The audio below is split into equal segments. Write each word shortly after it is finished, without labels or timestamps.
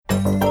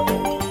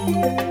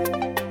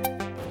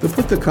To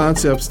put the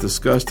concepts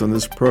discussed on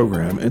this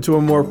program into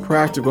a more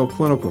practical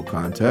clinical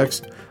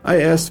context,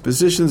 I asked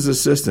physician's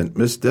assistant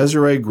Ms.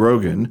 Desiree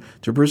Grogan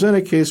to present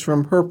a case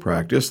from her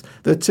practice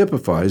that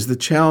typifies the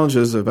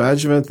challenges of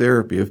adjuvant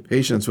therapy of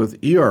patients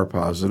with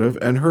ER-positive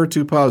and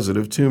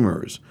HER2-positive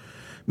tumors.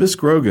 Ms.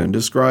 Grogan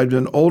described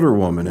an older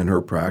woman in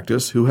her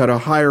practice who had a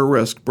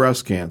higher-risk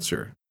breast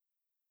cancer.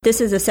 This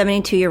is a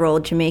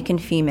 72-year-old Jamaican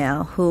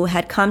female who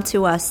had come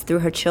to us through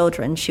her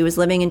children. She was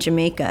living in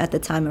Jamaica at the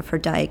time of her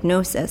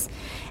diagnosis,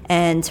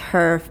 and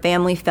her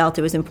family felt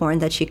it was important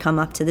that she come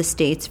up to the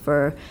States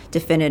for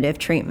definitive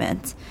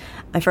treatment.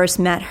 I first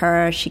met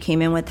her. She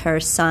came in with her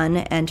son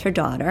and her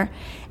daughter,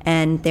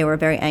 and they were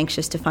very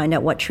anxious to find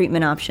out what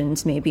treatment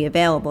options may be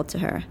available to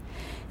her.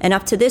 And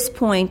up to this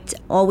point,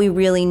 all we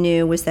really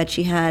knew was that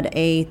she had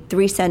a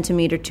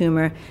 3-centimeter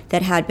tumor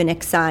that had been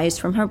excised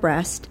from her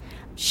breast.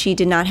 She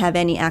did not have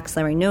any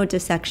axillary node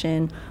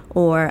dissection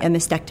or a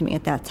mastectomy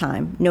at that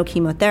time. No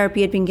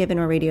chemotherapy had been given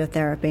or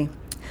radiotherapy.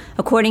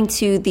 According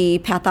to the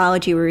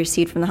pathology we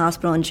received from the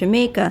hospital in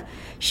Jamaica,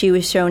 she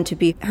was shown to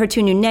be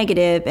HER2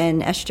 negative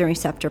and estrogen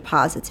receptor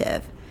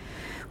positive.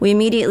 We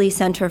immediately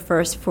sent her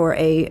first for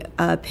an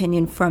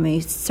opinion from a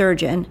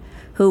surgeon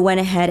who went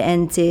ahead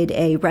and did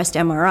a breast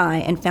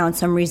MRI and found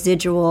some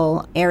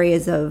residual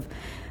areas of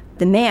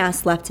the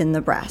mass left in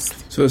the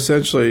breast. So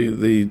essentially,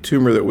 the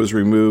tumor that was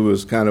removed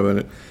was kind of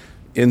an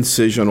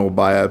incisional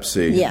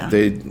biopsy. Yeah.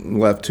 They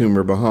left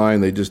tumor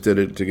behind. They just did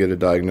it to get a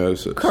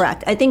diagnosis.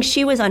 Correct. I think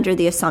she was under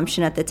the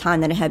assumption at the time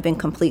that it had been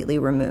completely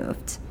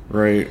removed.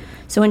 Right.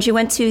 So when she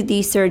went to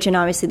the surgeon,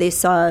 obviously they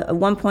saw a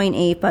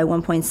 1.8 by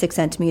 1.6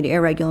 centimeter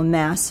irregular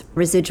mass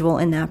residual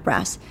in that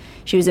breast.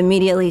 She was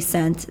immediately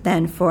sent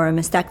then for a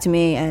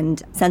mastectomy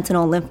and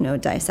sentinel lymph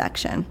node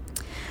dissection.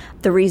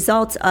 The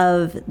results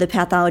of the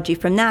pathology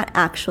from that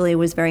actually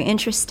was very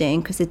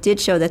interesting because it did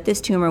show that this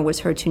tumor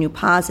was HER2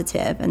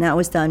 positive, and that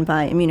was done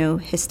by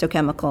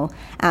immunohistochemical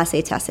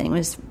assay testing. It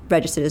was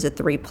registered as a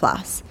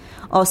 3+.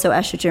 Also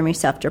estrogen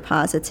receptor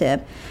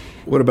positive.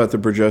 What about the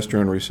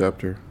progesterone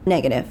receptor?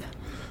 Negative.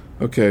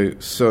 Okay,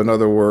 so in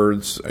other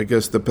words, I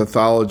guess the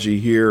pathology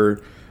here,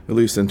 at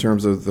least in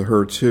terms of the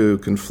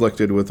HER2,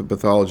 conflicted with the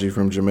pathology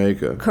from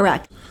Jamaica.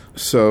 Correct.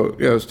 So,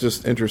 yeah, it's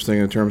just interesting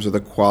in terms of the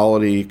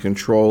quality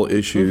control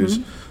issues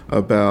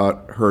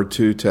about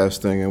HER2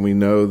 testing, and we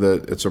know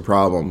that it's a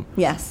problem.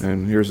 Yes.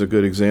 And here's a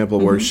good example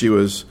where she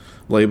was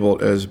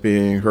labeled as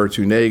being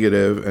HER2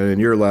 negative, and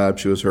in your lab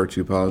she was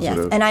HER2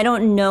 positive. Yes, and I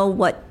don't know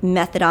what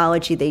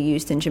methodology they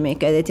used in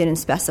Jamaica. They didn't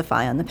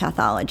specify on the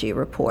pathology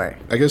report.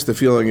 I guess the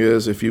feeling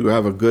is if you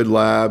have a good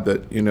lab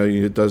that,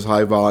 it does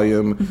high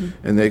volume,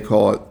 and they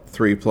call it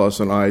 3+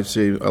 on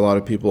IHC, a lot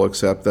of people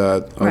accept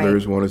that.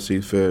 Others want to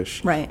see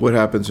fish. Right. What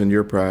happens in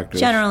your practice?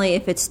 Generally,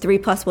 if it's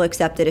 3+, we'll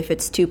accept it. If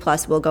it's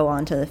 2+, we'll go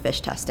on to the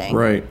fish testing.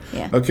 Right.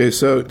 Yeah. Okay,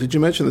 so did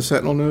you mention the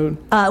sentinel node?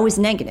 It was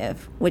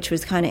negative, which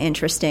was kind of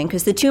interesting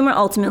because the tumor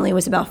ultimately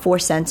was about 4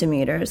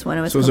 centimeters when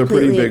it was completely So it was a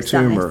pretty big excised.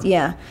 tumor.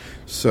 Yeah.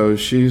 So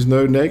she's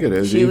node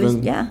negative,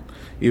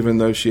 even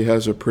though she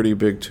has a pretty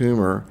big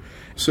tumor.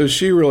 So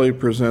she really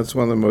presents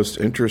one of the most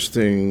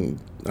interesting,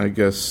 I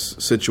guess,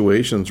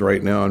 situations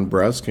right now in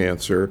breast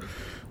cancer,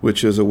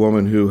 which is a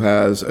woman who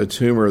has a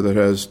tumor that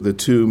has the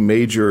two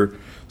major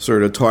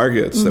sort of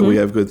targets that we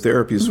have good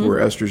therapies for,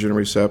 estrogen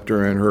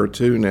receptor and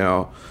HER2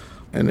 now.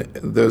 And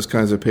those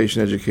kinds of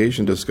patient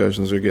education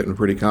discussions are getting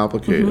pretty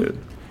complicated.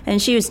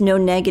 And she was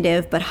node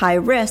negative but high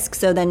risk.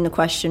 So then the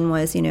question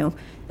was,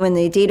 when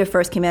the data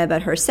first came out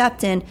about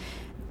Herceptin,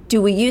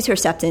 do we use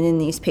Herceptin in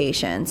these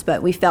patients?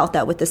 But we felt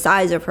that with the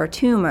size of her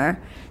tumor,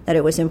 that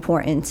it was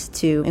important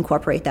to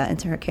incorporate that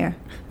into her care.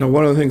 Now,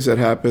 one of the things that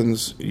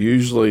happens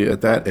usually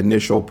at that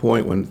initial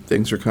point when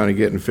things are kind of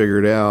getting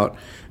figured out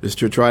is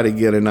to try to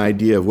get an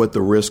idea of what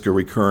the risk of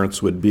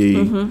recurrence would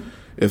be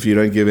if you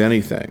don't give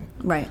anything.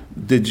 Right.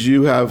 Did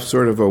you have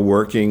sort of a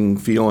working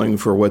feeling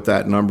for what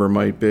that number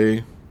might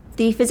be?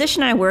 The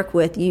physician I work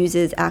with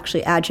uses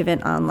actually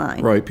Adjuvant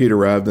Online. Right, Peter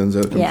Ravden's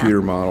a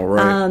computer model,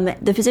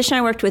 right? The physician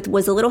I worked with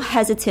was a little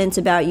hesitant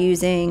about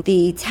using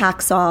the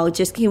Taxol.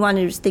 He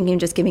was thinking of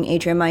just giving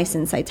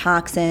Adriamycin,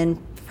 Cytoxan,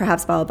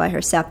 perhaps followed by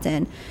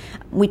Herceptin.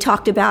 We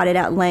talked about it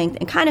at length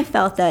and kind of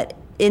felt that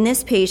in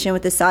this patient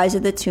with the size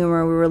of the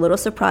tumor, we were a little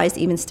surprised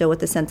even still with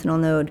the sentinel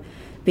node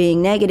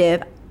being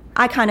negative.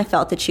 I kind of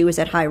felt that she was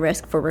at high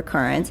risk for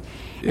recurrence.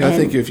 Yeah, I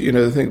think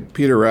I think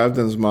Peter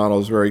Ravden's model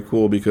is very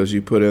cool because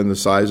you put in the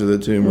size of the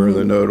tumor,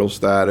 the nodal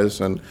status,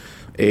 and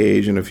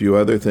age, and a few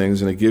other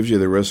things, and it gives you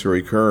the risk of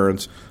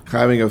recurrence.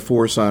 Having a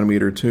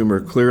 4-centimeter tumor,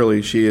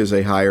 clearly she is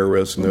a higher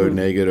risk node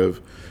negative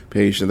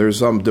patient. There's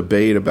some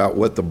debate about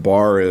what the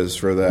bar is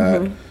for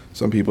that.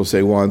 Some people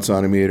say 1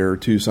 centimeter or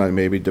 2 centimeters,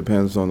 maybe it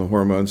depends on the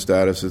hormone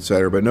status, et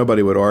cetera. But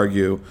nobody would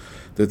argue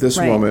that this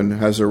woman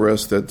has a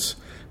risk that's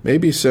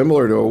maybe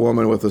similar to a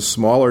woman with a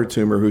smaller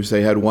tumor who,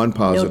 say, had 1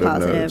 positive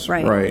node.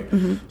 Right.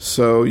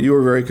 So you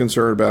were very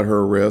concerned about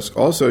her risk.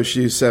 Also,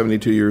 she's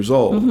 72 years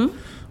old.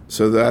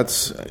 So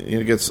that's,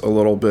 it gets a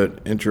little bit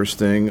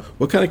interesting.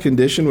 What kind of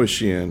condition was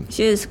she in?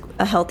 She is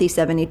a healthy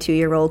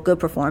 72-year-old, good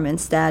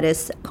performance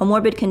status.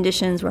 Comorbid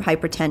conditions were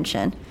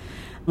hypertension,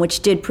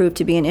 which did prove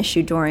to be an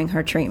issue during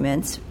her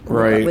treatments,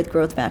 right, with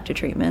growth factor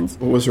treatments.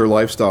 What was her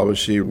lifestyle? Was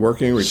she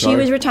working, retired? She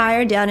was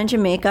retired down in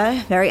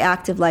Jamaica, very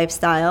active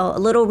lifestyle, a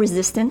little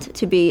resistant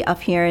to be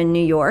up here in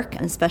New York,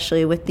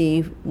 especially with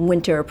the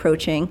winter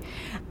approaching.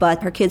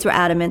 But her kids were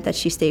adamant that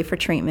she stay for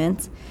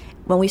treatment.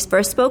 When we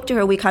first spoke to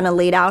her, we kind of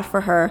laid out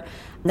for her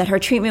that her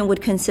treatment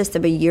would consist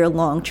of a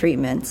year-long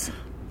treatment.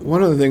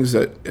 One of the things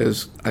that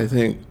is, I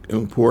think,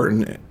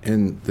 important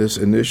in this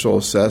initial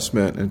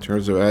assessment in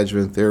terms of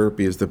adjuvant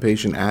therapy is the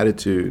patient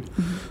attitude.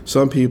 Mm-hmm.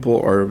 Some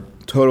people are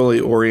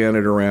totally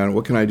oriented around,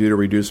 what can I do to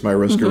reduce my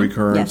risk of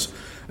recurrence? Yes.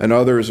 And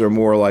others are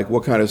more like,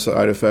 what kind of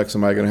side effects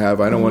am I going to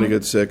have? I don't want to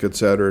get sick, et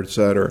cetera, et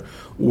cetera.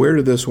 Where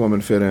did this woman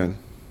fit in?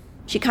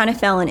 She kind of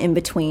fell in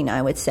between,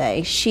 I would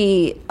say.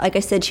 She, like I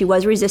said, she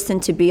was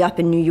resistant to be up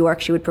in New York.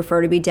 She would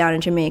prefer to be down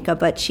in Jamaica,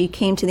 but she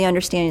came to the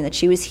understanding that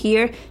she was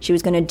here. She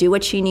was going to do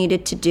what she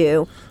needed to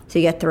do to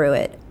get through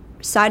it.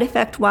 Side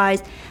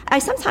effect-wise, I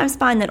sometimes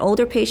find that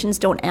older patients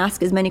don't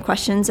ask as many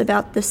questions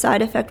about the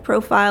side effect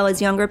profile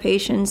as younger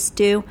patients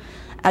do.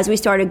 As we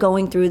started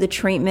going through the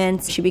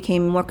treatments, she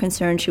became more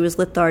concerned. She was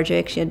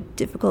lethargic. She had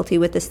difficulty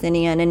with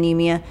asthenia and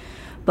anemia.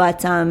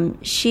 But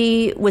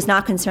she was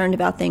not concerned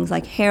about things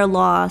like hair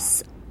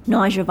loss,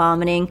 nausea,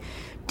 vomiting.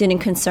 Didn't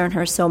concern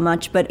her so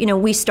much. But,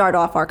 we start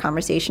off our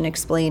conversation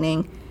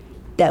explaining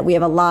that we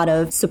have a lot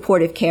of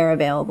supportive care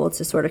available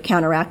to sort of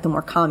counteract the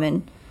more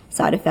common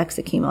side effects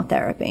of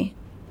chemotherapy.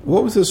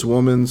 What was this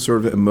woman's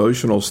sort of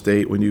emotional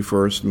state when you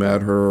first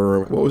met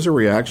her? What was her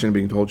reaction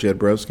being told she had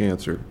breast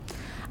cancer?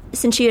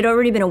 Since she had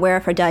already been aware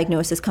of her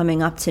diagnosis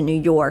coming up to New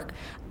York,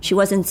 she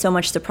wasn't so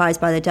much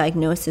surprised by the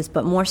diagnosis,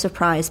 but more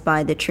surprised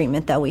by the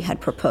treatment that we had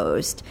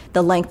proposed,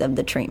 the length of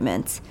the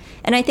treatments.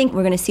 And I think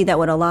we're going to see that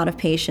with a lot of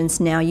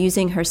patients now,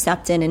 using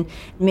Herceptin and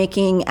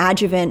making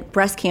adjuvant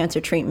breast cancer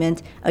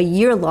treatment a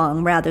year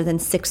long rather than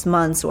 6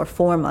 months or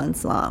 4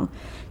 months long.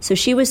 So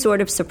she was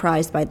sort of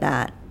surprised by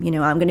that. I'm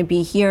going to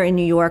be here in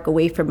New York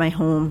away from my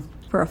home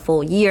for a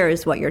full year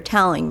is what you're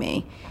telling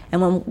me.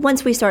 And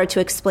once we started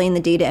to explain the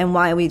data and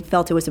why we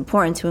felt it was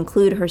important to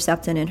include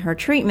Herceptin in her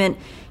treatment,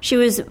 she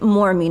was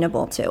more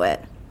amenable to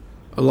it.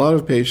 A lot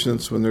of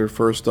patients, when they're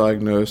first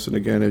diagnosed, and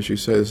again, as you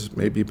say, it's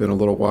maybe been a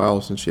little while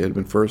since she had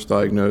been first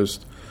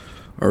diagnosed,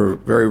 are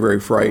very,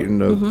 very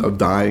frightened of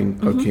dying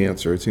of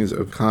cancer. It seems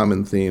a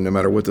common theme. No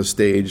matter what the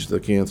stage the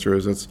cancer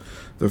is, that's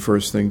the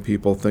first thing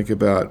people think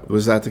about.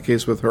 Was that the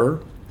case with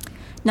her?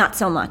 Not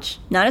so much.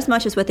 Not as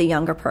much as with a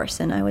younger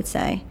person, I would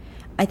say.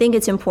 I think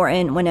it's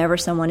important whenever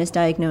someone is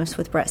diagnosed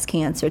with breast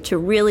cancer to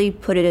really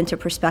put it into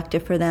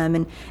perspective for them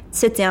and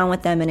sit down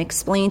with them and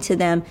explain to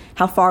them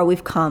how far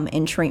we've come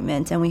in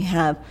treatment. And we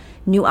have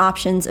new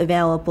options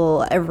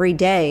available every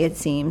day, it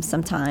seems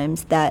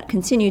sometimes, that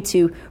continue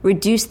to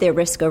reduce their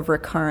risk of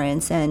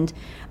recurrence, and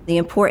the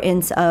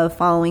importance of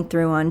following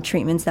through on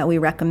treatments that we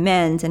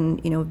recommend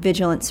and,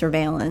 vigilant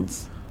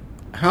surveillance.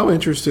 How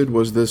interested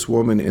was this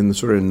woman in the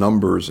sort of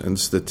numbers and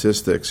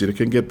statistics? It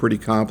can get pretty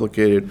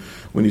complicated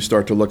when you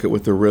start to look at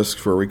what the risk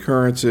for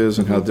recurrence is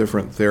and how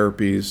different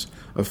therapies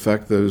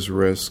affect those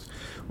risks.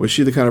 Was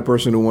she the kind of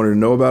person who wanted to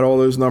know about all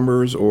those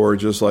numbers, or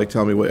just like,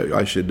 tell me what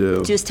I should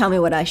do? Just tell me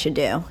what I should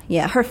do.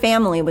 Yeah, her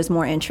family was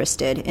more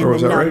interested in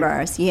the numbers.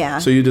 Right? Yeah.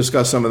 So you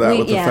discuss some of that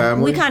with the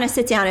family? We kind of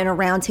sit down in a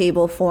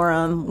roundtable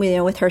forum,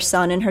 with her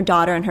son and her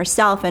daughter and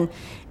herself, and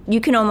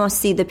you can almost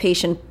see the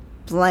patient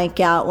blank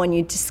out when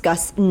you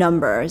discuss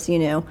numbers.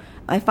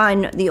 I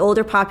find the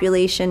older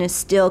population is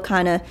still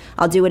kind of,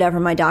 I'll do whatever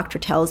my doctor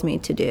tells me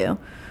to do.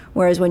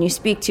 Whereas when you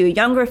speak to a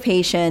younger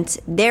patient,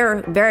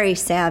 they're very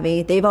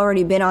savvy. They've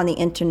already been on the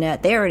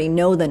internet. They already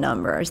know the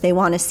numbers. They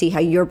want to see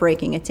how you're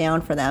breaking it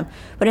down for them.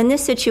 But in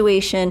this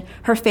situation,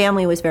 her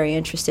family was very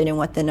interested in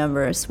what the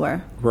numbers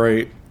were.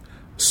 Right.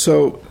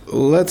 So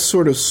let's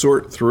sort of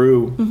sort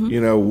through,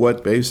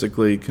 what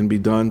basically can be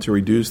done to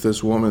reduce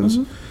this woman's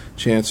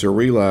chance of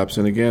relapse.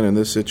 And again, in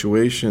this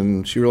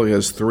situation, she really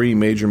has 3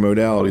 major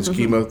modalities: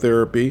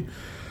 chemotherapy,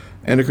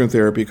 endocrine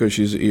therapy because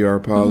she's ER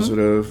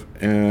positive,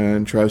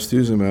 and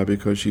trastuzumab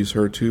because she's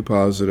HER2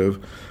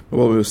 positive.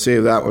 Well, we'll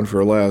save that one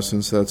for last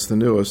since that's the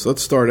newest.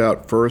 Let's start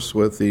out first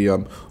with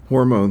the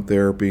hormone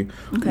therapy.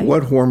 Okay.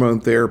 What hormone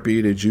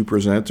therapy did you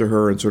present to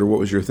her, and sort of what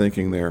was your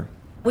thinking there?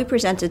 We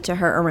presented to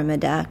her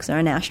Arimidex or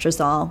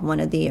anastrozole, one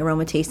of the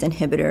aromatase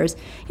inhibitors,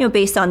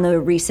 based on the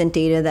recent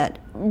data that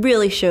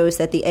really shows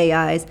that the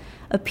AIs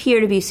appear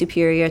to be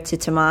superior to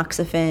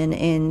tamoxifen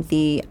in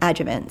the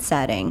adjuvant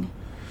setting.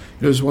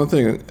 There's one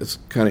thing that's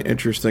kind of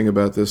interesting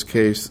about this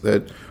case,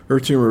 that her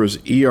tumor was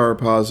ER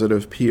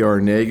positive, PR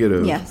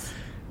negative. Yes.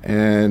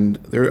 And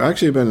there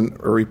actually been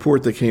a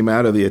report that came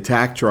out of the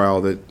ATTACK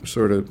trial that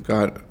sort of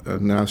got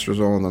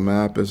anastrozole on the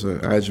map as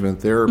an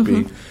adjuvant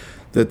therapy,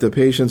 that the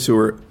patients who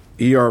were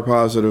ER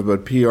positive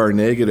but PR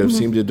negative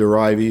seemed to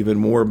derive even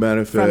more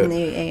benefit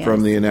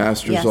from the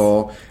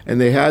anastrozole. Yes.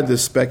 And they had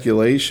this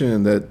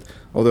speculation that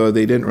although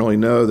they didn't really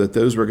know that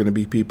those were going to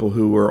be people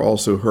who were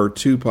also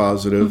HER2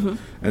 positive.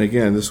 And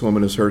again, this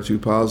woman is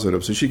HER2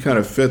 positive. So she kind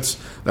of fits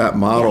that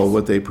model,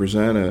 what they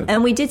presented.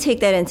 And we did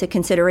take that into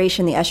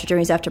consideration, the estrogen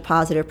receptor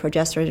positive,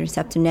 progesterone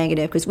receptor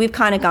negative, because we've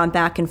kind of gone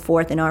back and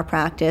forth in our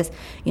practice.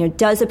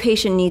 Does a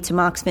patient need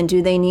tamoxifen?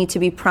 Do they need to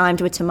be primed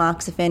with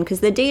tamoxifen?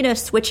 Because the data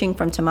switching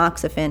from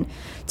tamoxifen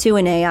to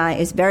an AI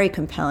is very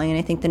compelling, and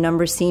I think the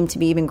numbers seem to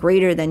be even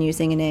greater than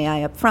using an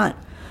AI up front.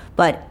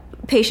 But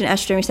patient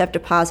estrogen receptor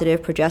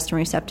positive, progesterone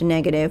receptor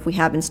negative, we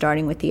have been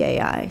starting with the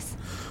AIs.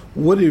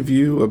 What have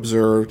you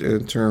observed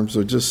in terms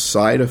of just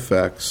side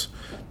effects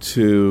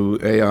to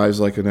AIs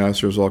like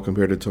anastrozole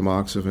compared to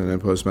tamoxifen in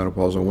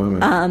postmenopausal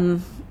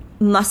women?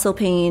 Muscle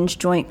pains,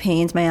 joint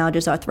pains,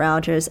 myalgias,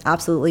 arthralgias,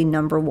 absolutely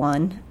number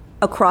one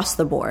across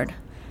the board.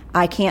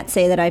 I can't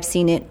say that I've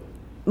seen it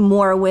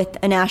more with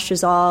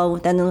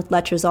anastrozole than with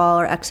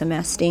letrozole or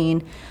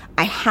exemestane.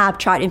 I have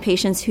tried in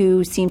patients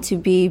who seem to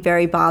be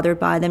very bothered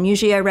by them.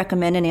 Usually I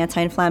recommend an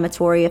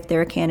anti-inflammatory if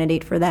they're a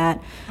candidate for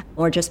that,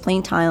 or just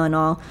plain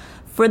Tylenol.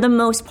 For the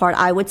most part,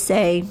 I would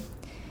say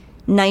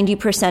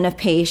 90% of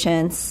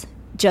patients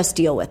just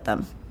deal with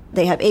them.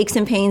 They have aches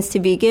and pains to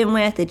begin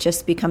with. It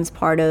just becomes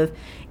part of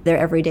their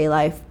everyday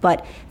life.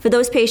 But for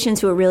those patients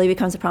who it really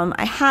becomes a problem,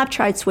 I have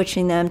tried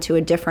switching them to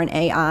a different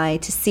AI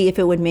to see if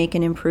it would make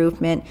an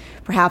improvement,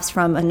 perhaps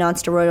from a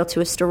non-steroidal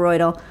to a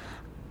steroidal.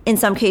 In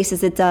some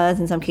cases it does,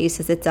 in some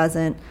cases it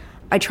doesn't.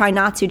 I try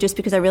not to just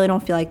because I really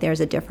don't feel like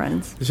there's a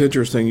difference. It's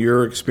interesting.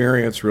 Your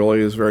experience really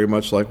is very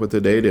much like what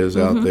the data is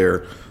out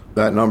there.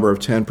 That number of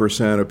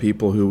 10% of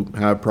people who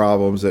have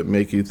problems that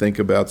make you think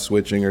about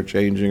switching or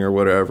changing or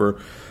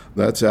whatever,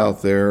 that's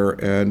out there.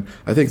 And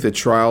I think the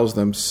trials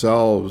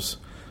themselves,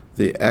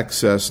 the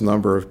excess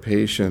number of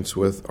patients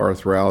with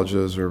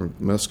arthralgias or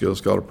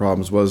musculoskeletal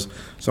problems was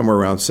somewhere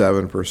around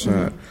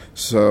 7%.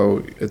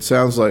 So it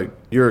sounds like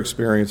your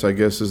experience, I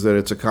guess, is that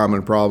it's a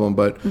common problem,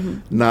 but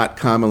not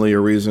commonly a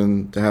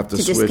reason to have to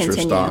switch or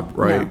stop.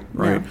 Right,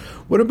 no, right. No.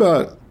 What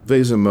about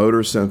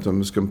vasomotor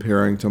symptoms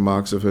comparing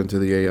tamoxifen to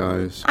the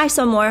AIs? I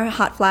saw more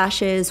hot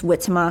flashes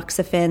with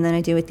tamoxifen than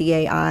I do with the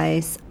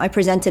AIs. I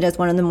presented as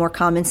one of the more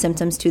common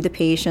symptoms to the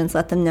patients,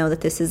 let them know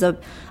that this is a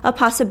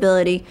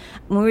possibility.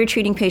 When we were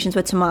treating patients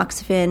with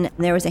tamoxifen,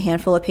 there was a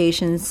handful of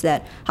patients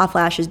that hot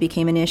flashes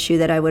became an issue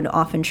that I would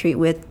often treat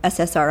with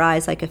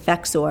SSRIs like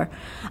Effexor.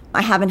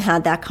 I haven't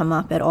had that come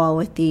up at all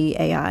with the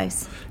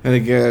AIs. And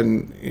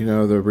again,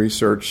 the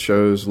research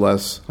shows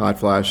less hot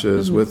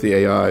flashes with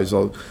the AIs.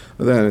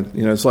 Then,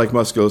 it's like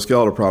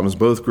musculoskeletal problems.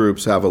 Both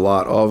groups have a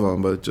lot of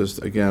them, but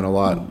just, again, a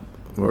lot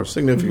or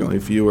significantly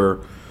fewer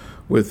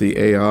with the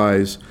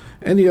AIs.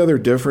 Any other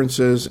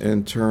differences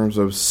in terms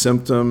of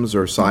symptoms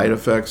or side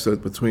effects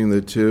between the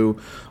two?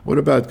 What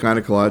about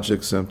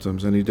gynecologic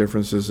symptoms? Any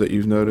differences that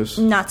you've noticed?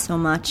 Not so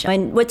much.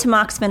 With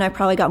tamoxifen, I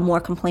probably got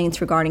more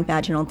complaints regarding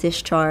vaginal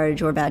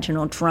discharge or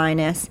vaginal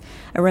dryness.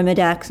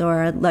 Arimidex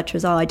or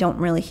letrozole, I don't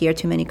really hear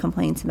too many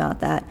complaints about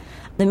that.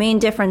 The main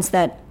difference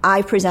that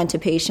I present to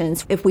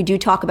patients, if we do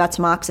talk about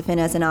tamoxifen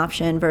as an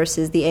option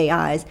versus the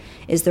AIs,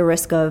 is the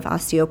risk of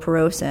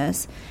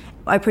osteoporosis.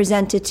 I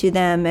present it to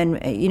them, and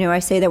I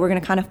say that we're going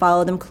to kind of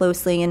follow them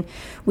closely, and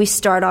we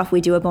start off, we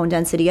do a bone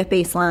density at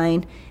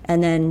baseline,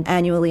 and then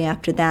annually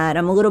after that.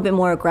 I'm a little bit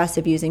more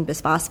aggressive using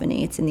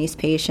bisphosphonates in these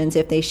patients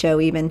if they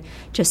show even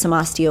just some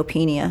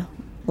osteopenia.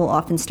 We'll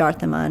often start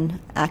them on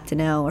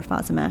Actonel or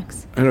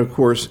Fosamax. And of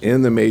course,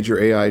 in the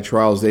major AI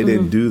trials, they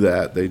didn't do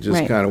that. They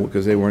just kind of,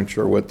 because they weren't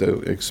sure what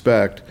to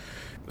expect.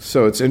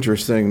 So it's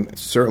interesting.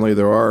 Certainly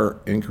there are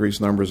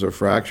increased numbers of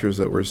fractures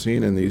that we're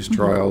seeing in these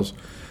trials.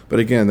 But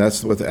again,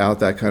 that's without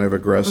that kind of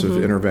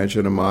aggressive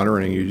intervention and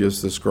monitoring you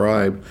just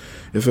described.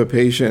 If a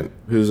patient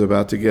who's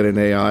about to get an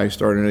AI,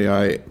 start an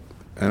AI,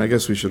 and I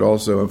guess we should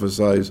also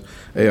emphasize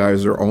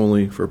AIs are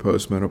only for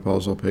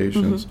postmenopausal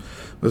patients.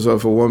 So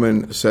if a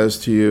woman says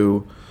to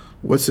you,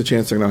 what's the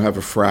chance I'm going to have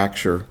a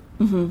fracture?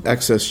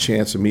 Excess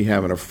chance of me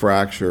having a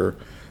fracture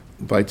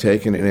by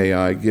taking an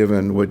AI,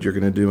 given what you're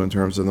going to do in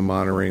terms of the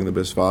monitoring the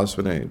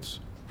bisphosphonates?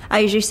 I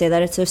usually say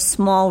that it's a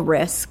small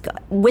risk.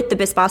 With the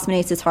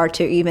bisphosphonates, it's hard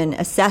to even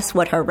assess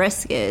what her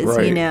risk is,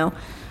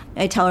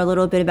 I tell her a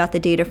little bit about the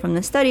data from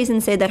the studies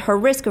and say that her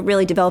risk of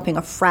really developing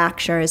a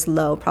fracture is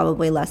low,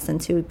 probably less than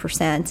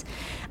 2%.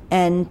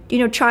 And,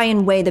 try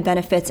and weigh the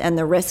benefits and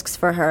the risks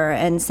for her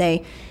and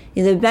say,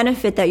 the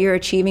benefit that you're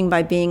achieving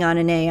by being on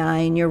an AI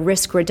and your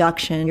risk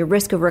reduction, your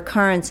risk of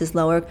recurrence is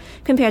lower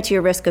compared to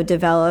your risk of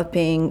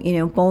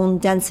developing, bone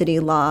density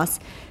loss.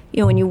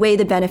 When you weigh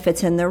the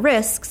benefits and the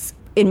risks,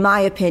 in my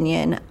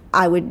opinion,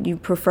 you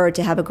prefer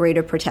to have a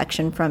greater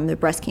protection from the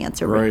breast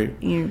cancer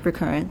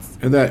recurrence.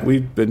 And that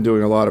we've been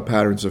doing a lot of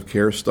patterns of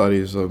care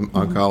studies of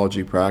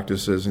oncology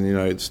practices in the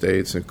United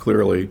States, and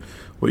clearly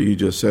what you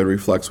just said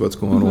reflects what's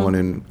going on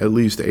in at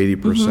least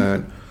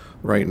 80%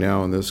 right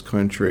now in this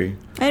country.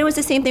 And it was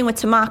the same thing with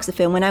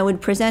tamoxifen. When I would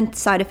present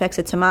side effects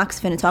of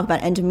tamoxifen and talk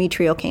about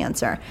endometrial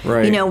cancer,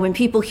 when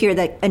people hear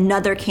that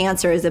another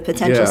cancer is a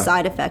potential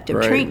side effect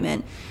of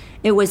treatment,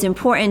 it was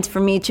important for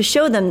me to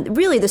show them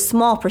really the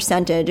small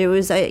percentage. It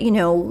was,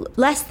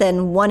 less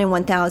than 1 in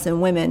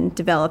 1,000 women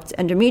developed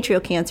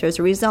endometrial cancer as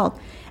a result.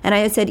 And I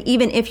had said,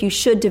 even if you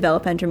should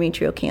develop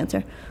endometrial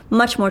cancer,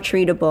 much more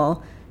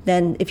treatable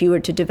than if you were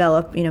to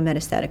develop,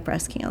 metastatic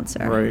breast cancer.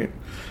 Right.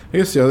 I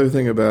guess the other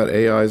thing about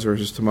AIs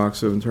versus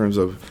tamoxifen in terms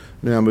of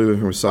now moving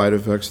from side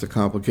effects to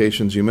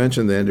complications, you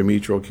mentioned the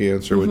endometrial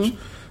cancer, which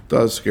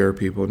does scare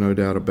people, no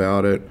doubt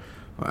about it.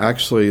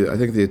 Actually, I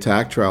think the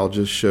ATTACK trial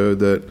just showed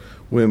that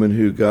women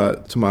who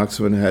got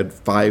tamoxifen had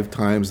 5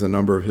 times the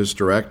number of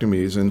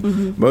hysterectomies,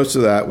 and most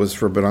of that was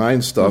for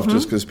benign stuff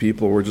just because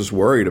people were just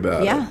worried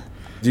about it.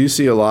 Do you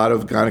see a lot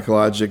of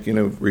gynecologic,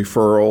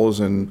 referrals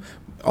and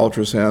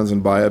ultrasounds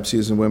and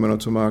biopsies in women on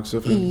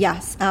tamoxifen?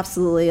 Yes,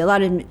 absolutely. A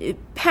lot of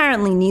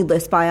apparently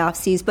needless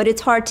biopsies, but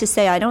it's hard to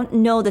say. I don't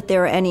know that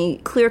there are any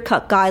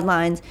clear-cut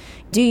guidelines.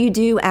 Do you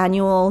do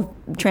annual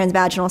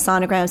transvaginal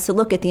sonograms to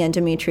look at the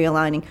endometrial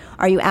lining?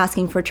 Are you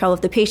asking for trouble?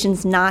 If the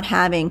patient's not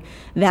having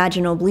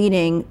vaginal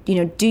bleeding,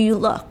 do you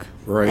look?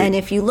 Right. And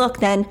if you look,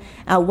 then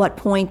at what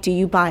point do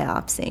you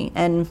biopsy?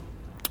 And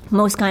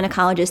most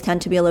gynecologists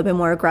tend to be a little bit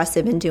more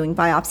aggressive in doing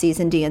biopsies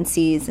and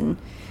DNCs and,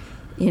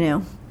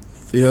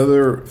 The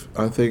other,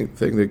 I think,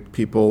 thing that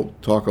people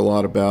talk a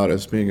lot about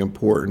as being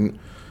important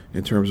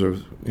in terms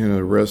of,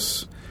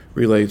 risks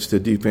relates to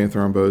deep vein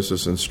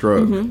thrombosis and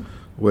stroke,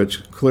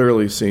 which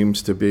clearly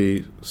seems to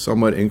be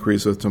somewhat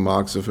increased with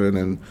tamoxifen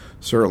and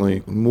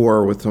certainly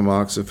more with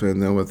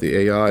tamoxifen than with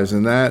the AIs.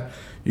 And that,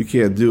 you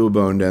can't do a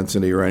bone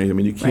density or anything. I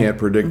mean, you can't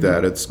predict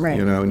that. It's,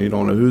 and you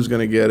don't know who's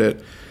going to get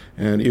it.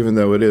 And even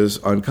though it is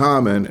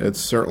uncommon, it's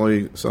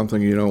certainly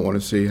something you don't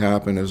want to see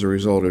happen as a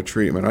result of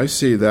treatment. I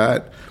see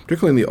that,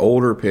 particularly in the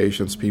older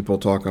patients, people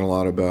talking a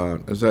lot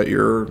about. Is that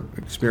your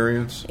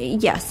experience?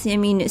 Yes. I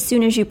mean, as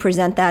soon as you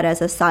present that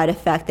as a side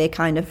effect, they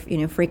kind of,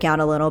 freak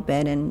out a little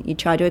bit, and you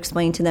try to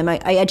explain to them. I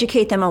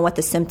educate them on what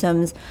the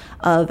symptoms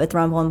of a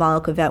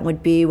thromboembolic event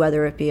would be,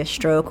 whether it be a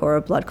stroke or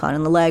a blood clot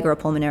in the leg or a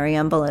pulmonary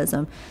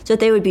embolism, so that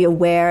they would be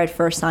aware at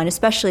first sign,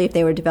 especially if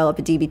they were to develop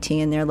a DVT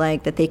in their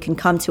leg, that they can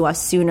come to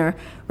us sooner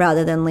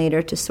rather than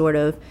later to sort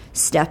of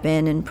step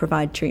in and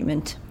provide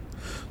treatment.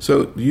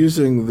 So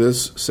using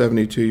this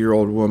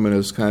 72-year-old woman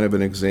as kind of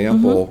an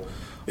example,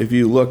 if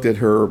you looked at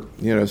her,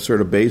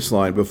 sort of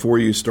baseline before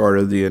you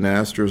started the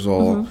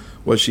anastrozole,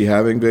 was she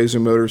having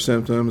vasomotor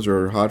symptoms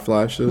or hot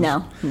flashes?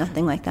 No,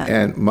 nothing like that.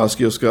 And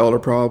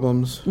musculoskeletal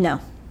problems? No.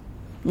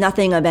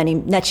 Nothing of any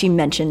that she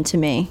mentioned to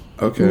me.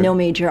 Okay. No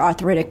major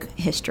arthritic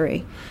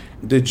history.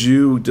 Did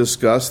you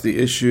discuss the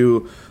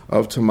issue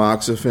of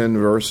tamoxifen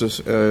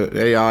versus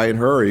AI in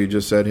her, or you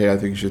just said, hey, I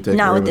think you should take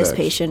Not Arimidex? with this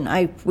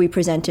patient. We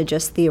presented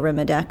just the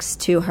Arimidex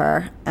to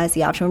her as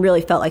the option. We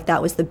really felt like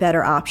that was the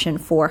better option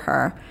for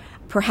her.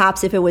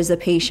 Perhaps if it was a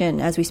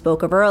patient, as we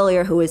spoke of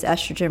earlier, who is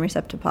estrogen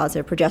receptor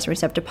positive, progesterone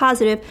receptor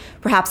positive,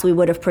 perhaps we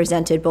would have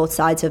presented both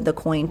sides of the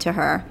coin to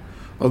her.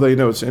 Although,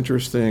 it's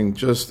interesting,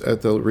 just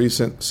at the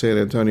recent San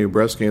Antonio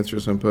Breast Cancer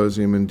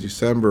Symposium in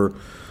December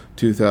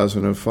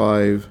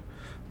 2005,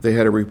 they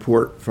had a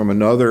report from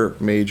another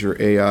major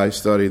AI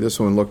study. This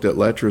one looked at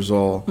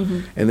letrozole,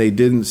 and they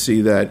didn't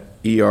see that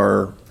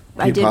ER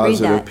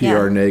positive,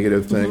 PR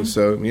negative thing.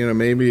 So,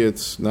 maybe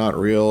it's not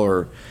real.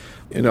 Or,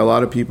 a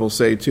lot of people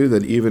say, too,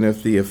 that even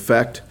if the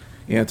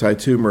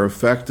anti-tumor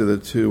effect of the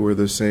two were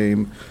the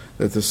same,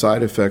 that the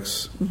side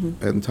effects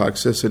and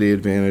toxicity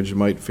advantage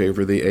might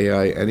favor the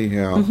AI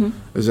anyhow.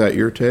 Is that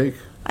your take?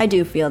 I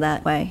do feel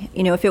that way.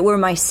 If it were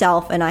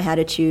myself and I had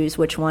to choose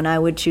which one, I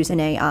would choose an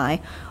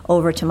AI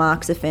over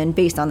tamoxifen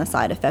based on the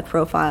side effect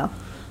profile.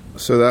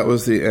 So that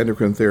was the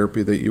endocrine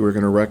therapy that you were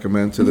going to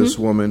recommend to this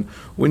woman.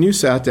 When you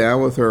sat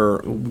down with her,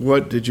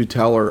 what did you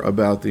tell her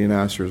about the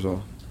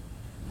anastrozole?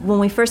 When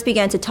we first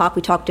began to talk,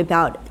 we talked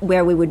about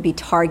where we would be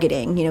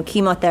targeting,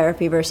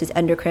 chemotherapy versus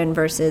endocrine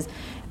versus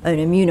an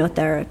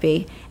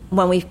immunotherapy.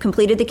 When we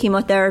completed the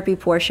chemotherapy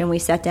portion, we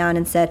sat down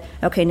and said,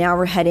 okay, now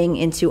we're heading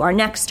into our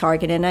next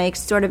target. And I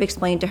sort of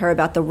explained to her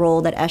about the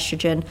role that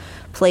estrogen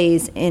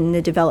plays in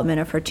the development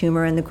of her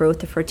tumor and the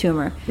growth of her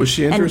tumor. Was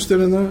she interested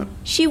in that?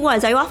 She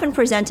was. I often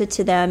present it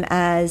to them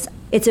as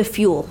it's a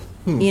fuel.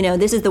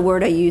 This is the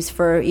word I use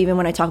for even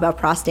when I talk about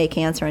prostate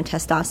cancer and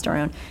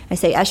testosterone. I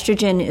say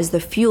estrogen is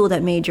the fuel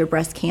that made your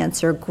breast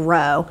cancer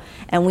grow,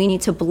 and we need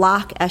to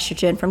block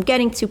estrogen from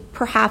getting to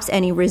perhaps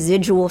any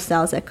residual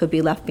cells that could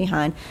be left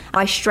behind.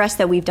 I stress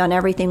that we've done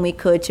everything we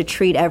could to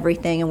treat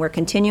everything, and we're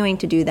continuing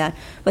to do that,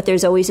 but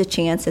there's always a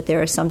chance that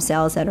there are some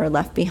cells that are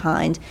left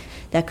behind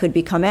that could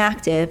become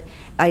active.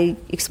 I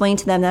explain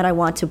to them that I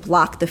want to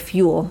block the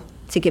fuel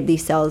to give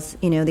these cells,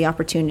 the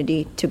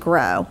opportunity to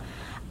grow.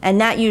 And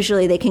that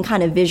usually they can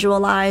kind of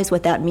visualize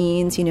what that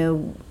means.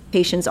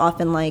 Patients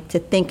often like to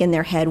think in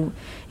their head,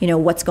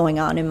 what's going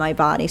on in my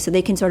body. So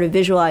they can sort of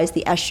visualize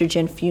the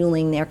estrogen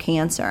fueling their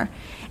cancer.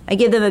 I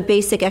give them a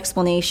basic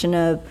explanation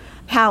of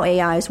how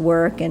AIs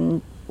work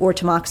and or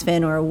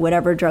tamoxifen or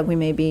whatever drug we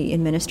may be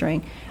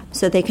administering,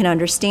 so they can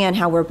understand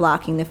how we're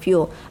blocking the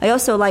fuel. I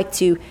also like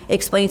to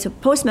explain to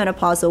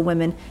postmenopausal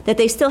women that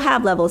they still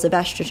have levels of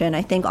estrogen.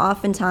 I think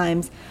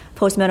oftentimes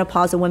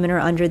postmenopausal women are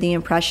under the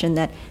impression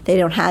that they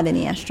don't have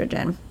any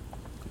estrogen.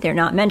 They're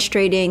not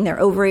menstruating, their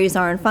ovaries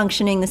aren't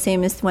functioning the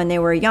same as when they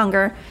were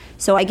younger.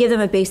 So I give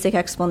them a basic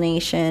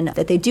explanation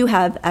that they do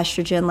have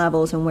estrogen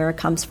levels and where it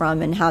comes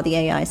from and how the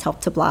AIs help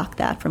to block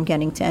that from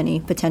getting to any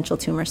potential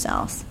tumor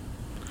cells.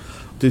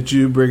 Did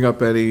you bring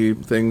up any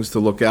things to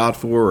look out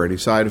for, or any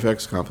side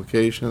effects,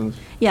 complications?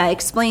 Yeah, I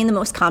explain the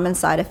most common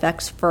side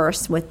effects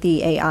first with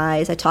the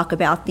AIs. I talk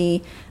about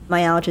the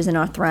myalgias and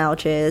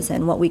arthralgias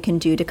and what we can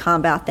do to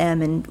combat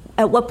them, and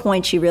at what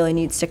point she really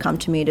needs to come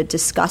to me to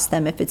discuss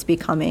them if it's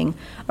becoming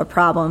a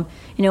problem.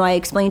 I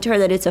explained to her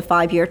that it's a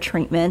 5-year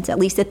treatment, at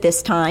least at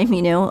this time.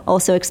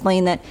 Also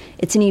explain that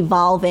it's an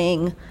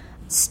evolving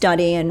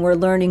study and we're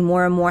learning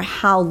more and more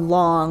how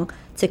long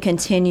to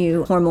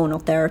continue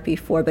hormonal therapy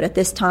for, but at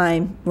this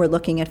time we're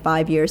looking at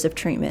 5 years of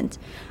treatment.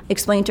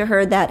 Explain to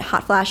her that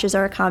hot flashes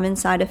are a common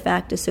side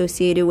effect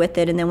associated with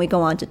it, and then we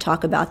go on to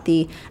talk about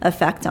the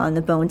effect on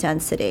the bone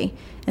density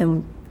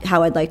and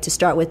how I'd like to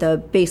start with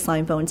a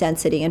baseline bone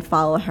density and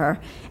follow her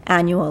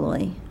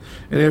annually.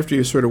 And after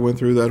you sort of went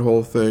through that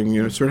whole thing,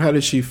 sort of how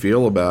did she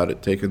feel about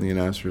it, taking the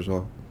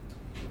anastrozole?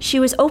 She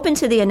was open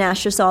to the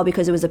anastrozole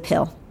because it was a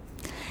pill.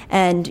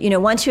 And,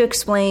 once you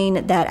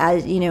explain that,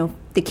 as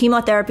the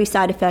chemotherapy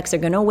side effects are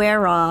going to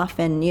wear off,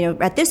 and,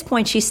 at this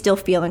point she's still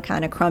feeling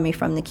kind of crummy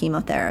from the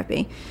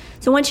chemotherapy.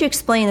 So once you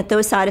explain that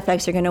those side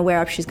effects are going to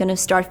wear off, she's going to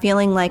start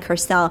feeling like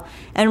herself.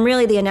 And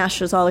really the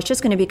anastrozole is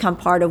just going to become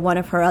part of one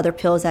of her other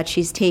pills that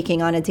she's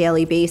taking on a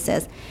daily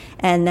basis,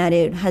 and that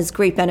it has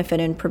great benefit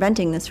in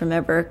preventing this from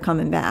ever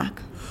coming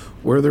back.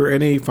 Were there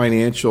any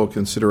financial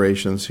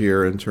considerations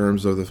here in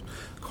terms of the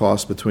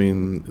cost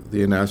between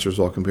the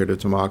anastrozole compared to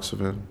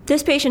tamoxifen?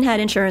 This patient had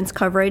insurance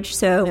coverage,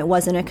 so it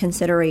wasn't a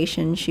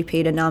consideration. She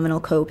paid a nominal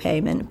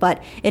co-payment,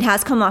 but it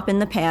has come up in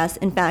the past.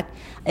 In fact,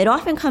 it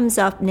often comes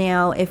up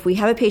now if we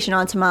have a patient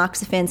on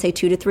tamoxifen, say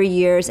 2 to 3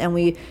 years, and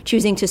we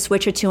choosing to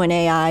switch her to an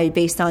AI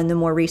based on the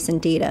more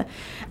recent data.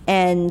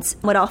 And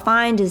what I'll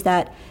find is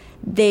that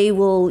they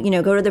will,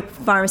 go to the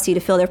pharmacy to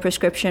fill their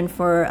prescription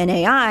for an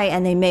AI,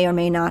 and they may or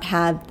may not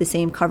have the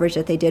same coverage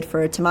that they did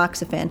for a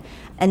tamoxifen.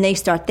 And they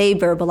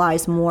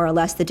verbalize more or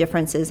less the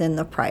differences in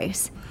the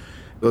price.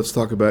 Let's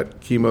talk about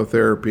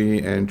chemotherapy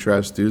and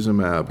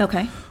trastuzumab.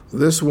 Okay.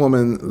 This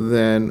woman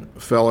then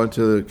fell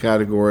into the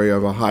category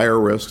of a higher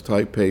risk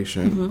type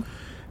patient.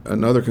 Mm-hmm.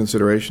 Another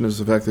consideration is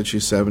the fact that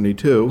she's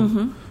 72.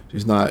 Mm-hmm.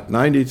 She's not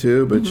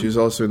 92, but she's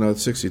also not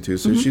 62.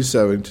 So she's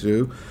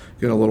 72,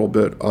 getting a little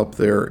bit up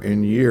there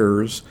in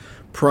years.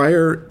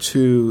 Prior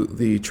to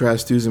the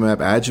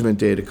trastuzumab adjuvant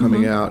data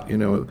coming out,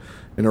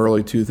 in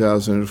early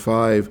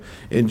 2005,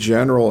 in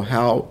general,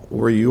 how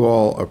were you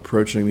all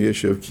approaching the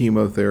issue of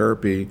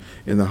chemotherapy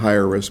in the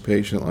higher risk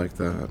patient like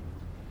that?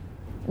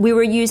 We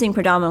were using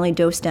predominantly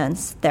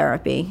dose-dense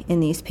therapy in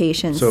these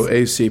patients. So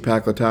AC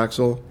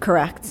paclitaxel?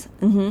 Correct.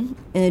 In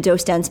a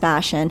dose-dense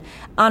fashion.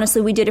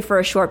 Honestly, we did it for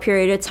a short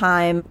period of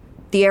time.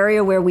 The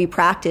area where we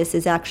practice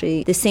is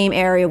actually the same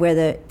area where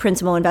the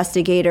principal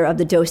investigator of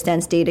the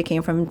dose-dense data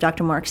came from,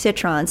 Dr. Mark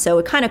Citron. So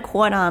it kind of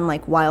caught on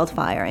like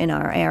wildfire in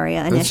our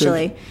area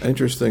initially. That's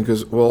interesting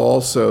because,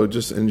 also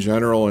just in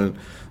general, and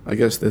I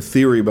guess the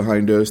theory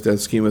behind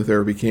dose-dense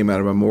chemotherapy came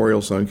out of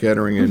Memorial Sloan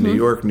Kettering in New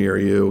York near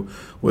you,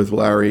 with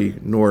Larry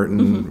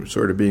Norton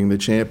sort of being the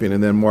champion,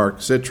 and then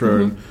Mark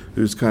Citron,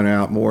 who's kind of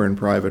out more in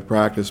private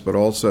practice, but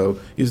also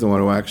he's the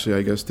one who actually,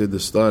 I guess, did the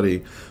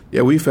study.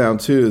 Yeah, we found,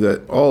 too,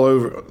 that all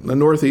over the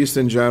Northeast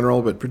in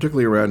general, but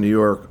particularly around New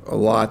York,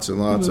 lots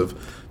and lots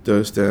of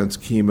dose-dense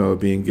chemo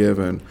being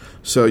given.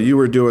 So you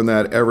were doing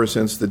that ever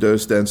since the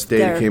dose-dense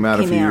data came out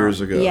a few years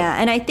ago. Yeah,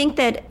 and I think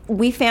that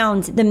we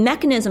found the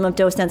mechanism of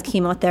dose-dense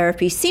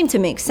chemotherapy seemed to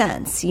make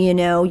sense.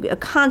 A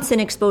constant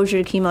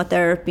exposure to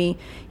chemotherapy,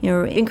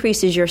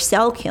 increases your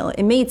cell kill.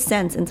 It made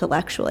sense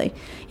intellectually.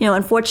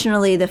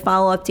 Unfortunately, the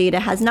follow-up data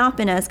has not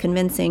been as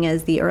convincing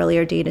as the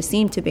earlier data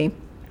seemed to be.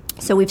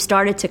 So we've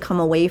started to come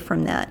away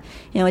from that.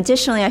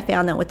 Additionally, I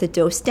found that with the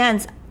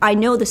dose-dense, I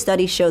know the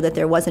studies show that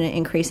there wasn't an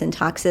increase in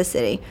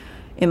toxicity.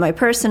 In my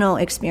personal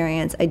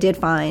experience, I did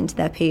find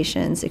that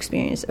patients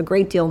experience a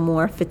great deal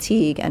more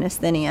fatigue and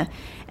asthenia,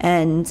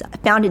 and I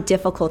found it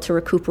difficult to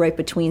recuperate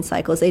between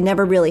cycles. They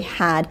never really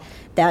had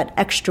that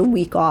extra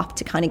week off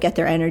to kind of get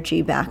their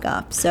energy back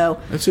up. So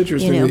that's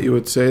interesting that you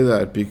would say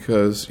that,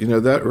 because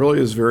that really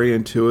is very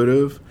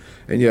intuitive.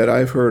 And yet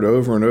I've heard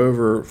over and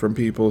over from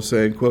people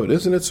saying, quote,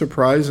 isn't it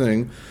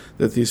surprising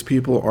that these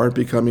people aren't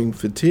becoming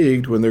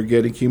fatigued when they're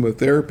getting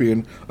chemotherapy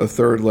in a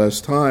third less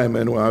time?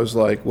 And I was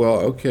like, well,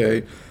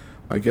 okay,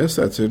 I guess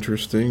that's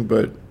interesting,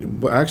 but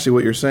actually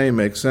what you're saying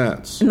makes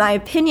sense. My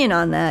opinion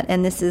on that,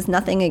 and this is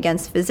nothing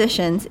against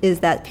physicians, is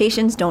that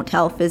patients don't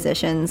tell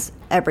physicians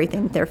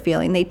everything they're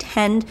feeling. They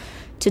tend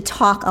to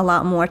talk a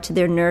lot more to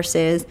their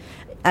nurses.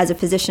 as a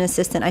physician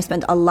assistant, I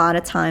spend a lot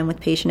of time with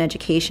patient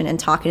education and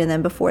talking to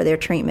them before their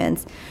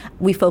treatments.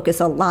 We focus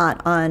a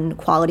lot on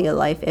quality of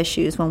life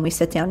issues when we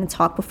sit down and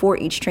talk before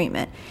each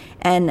treatment.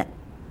 And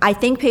I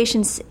think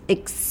patients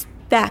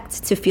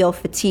expect to feel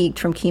fatigued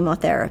from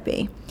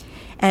chemotherapy.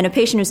 And a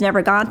patient who's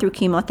never gone through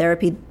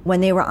chemotherapy,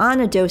 when they were on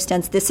a dose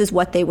dense, this is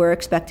what they were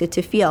expected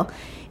to feel.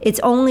 It's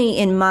only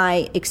in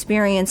my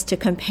experience to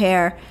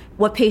compare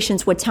what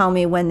patients would tell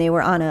me when they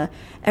were on a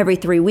every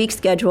 3-week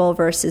schedule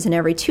versus an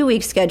every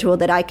 2-week schedule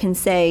that I can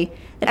say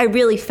that I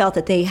really felt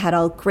that they had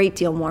a great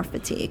deal more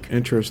fatigue.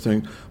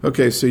 Interesting.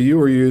 Okay, so you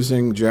were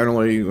using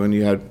generally when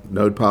you had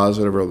node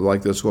positive or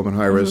like this woman,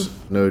 high risk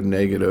node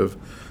negative,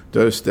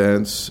 dose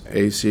dense,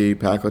 AC,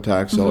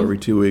 paclitaxel every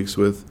 2 weeks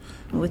with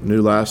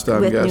Neulasta,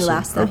 I'm guessing.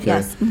 Neulasta, okay.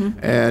 yes.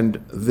 And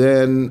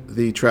then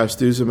the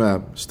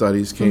trastuzumab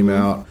studies came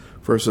out,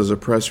 first as a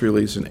press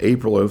release in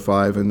April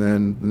 2005, and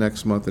then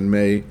next month in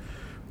May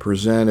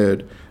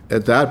presented.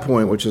 At that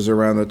point, which is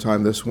around the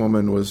time this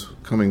woman was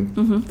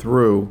coming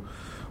through,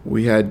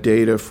 we had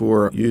data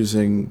for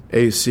using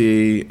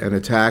AC and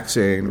a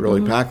taxane,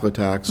 really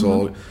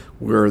paclitaxel,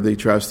 where the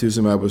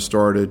trastuzumab was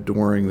started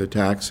during the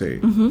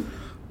taxane.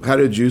 How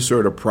did you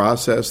sort of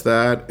process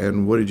that,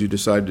 and what did you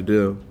decide to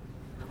do?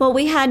 Well,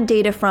 we had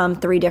data from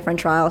 3 different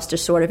trials to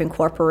sort of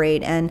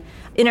incorporate, and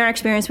in our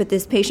experience with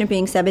this patient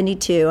being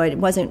 72, I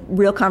wasn't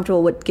real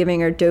comfortable with giving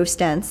her dose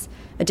dense.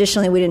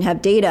 Additionally, we didn't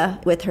have data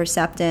with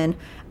Herceptin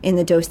in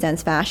the dose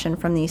dense fashion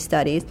from these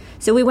studies.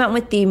 So we went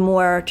with the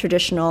more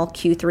traditional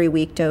Q3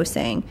 week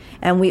dosing,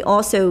 and we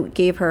also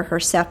gave her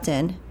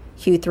Herceptin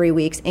Q3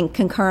 weeks and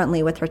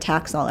concurrently with her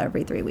Taxol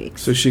every 3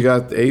 weeks. So she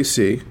got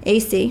AC.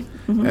 AC.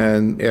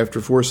 And after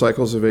 4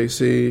 cycles of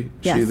AC,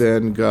 Yes. she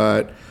then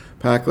got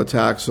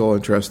paclitaxel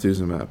and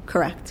trastuzumab.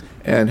 Correct.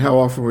 And how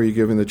often were you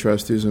giving the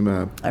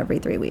trastuzumab? Every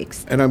 3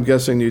 weeks. And I'm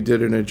guessing you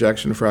did an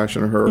ejection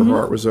fraction of her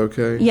heart was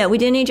okay? Yeah, we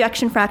did an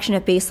ejection fraction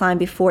at baseline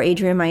before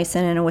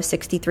adriamycin, and it was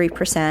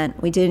 63%.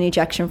 We did an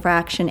ejection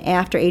fraction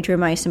after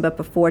adriamycin, but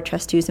before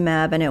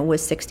trastuzumab, and it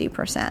was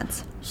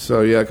 60%.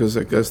 So, yeah, because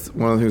I guess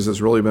one of the things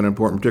that's really been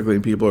important, particularly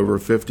in people over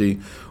 50,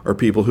 are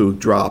people who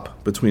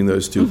drop between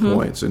those 2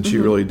 points, and she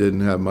really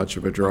didn't have much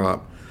of a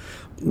drop.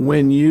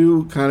 When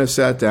you kind of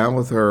sat down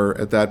with her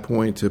at that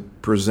point to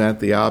present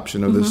the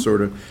option of this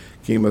sort of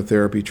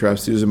chemotherapy,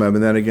 trastuzumab,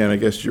 and then again, I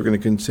guess you're going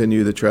to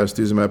continue the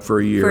trastuzumab for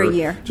a year. For a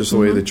year. Just the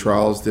way the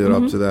trials did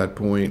up to that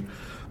point.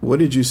 What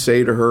did you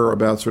say to her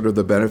about sort of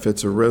the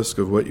benefits or risk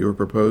of what you were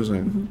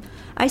proposing?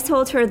 I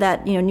told her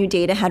that new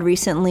data had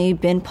recently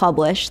been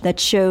published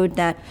that showed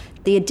that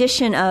the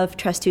addition of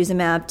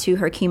trastuzumab to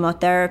her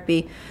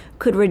chemotherapy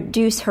could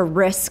reduce her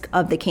risk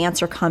of the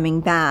cancer coming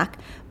back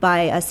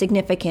by a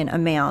significant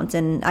amount.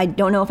 And I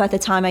don't know if at the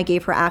time I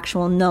gave her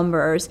actual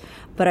numbers,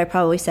 but I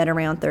probably said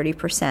around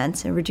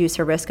 30% and reduce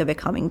her risk of it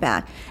coming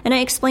back. And I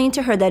explained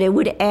to her that it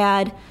would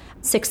add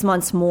 6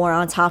 months more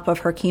on top of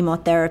her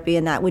chemotherapy,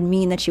 and that would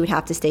mean that she would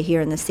have to stay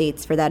here in the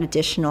States for that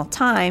additional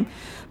time.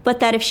 But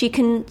that if she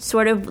can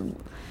sort of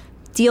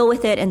deal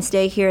with it and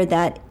stay here,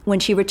 that when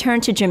she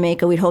returned to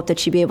Jamaica, we'd hope that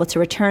she'd be able to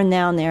return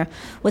down there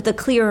with a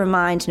clearer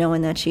mind,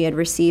 knowing that she had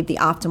received the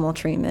optimal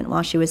treatment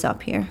while she was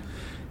up here.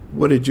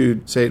 What did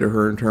you say to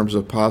her in terms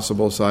of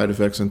possible side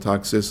effects and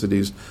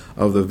toxicities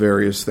of the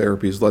various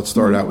therapies? Let's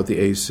start out with the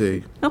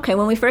AC. Okay,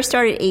 when we first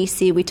started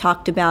AC, we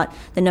talked about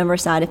the number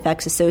of side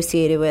effects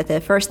associated with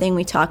it. First thing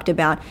we talked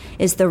about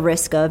is the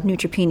risk of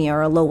neutropenia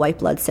or a low white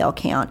blood cell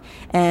count,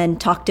 and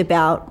talked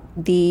about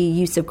the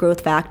use of growth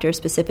factors,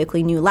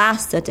 specifically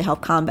Neulasta, to help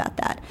combat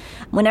that.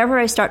 Whenever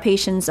I start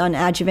patients on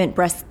adjuvant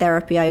breast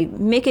therapy, I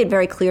make it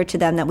very clear to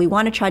them that we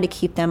want to try to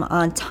keep them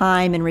on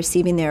time and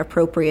receiving their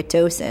appropriate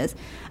doses,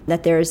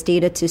 that there's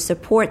data to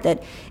support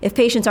that if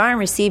patients aren't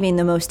receiving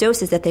the most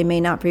doses, that they may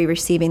not be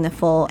receiving the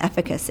full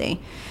efficacy.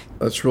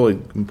 That's really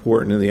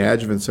important in the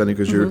adjuvant setting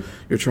because you're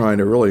trying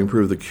to really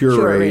improve the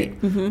cure rate.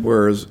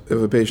 Whereas if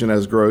a patient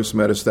has gross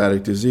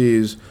metastatic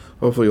disease,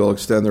 hopefully you'll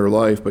extend their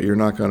life, but you're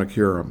not going to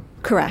cure them.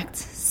 Correct.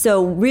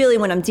 So really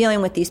when I'm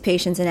dealing with these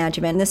patients in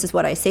adjuvant, and this is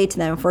what I say to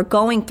them, if we're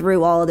going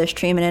through all of this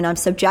treatment and I'm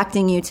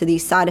subjecting you to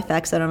these side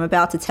effects that I'm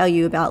about to tell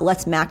you about,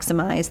 let's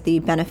maximize the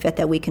benefit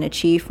that we can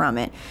achieve from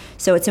it.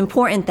 So it's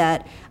important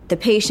that the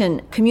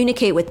patient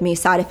communicate with me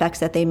side effects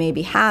that they may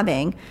be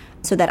having,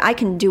 so that I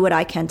can do what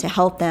I can to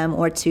help them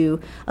or to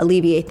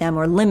alleviate them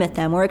or limit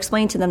them or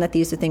explain to them that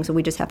these are things that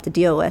we just have to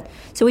deal with.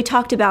 So we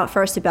talked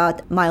first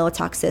about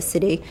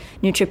myelotoxicity,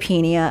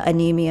 neutropenia,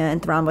 anemia,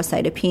 and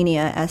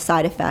thrombocytopenia as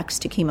side effects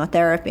to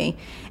chemotherapy,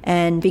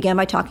 and began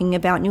by talking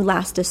about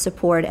Neulasta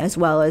support as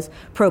well as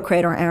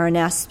Procrit or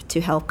Aranesp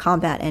to help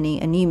combat any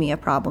anemia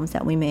problems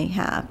that we may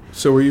have.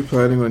 So were you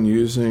planning on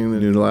using the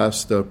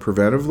Neulasta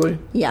preventively?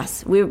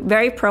 Yes, we're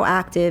very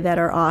proactive at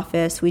our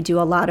office. We do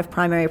a lot of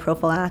primary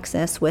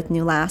prophylaxis with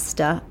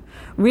Neulasta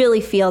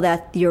really feel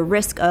that your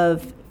risk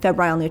of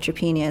febrile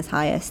neutropenia is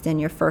highest in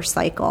your first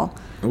cycle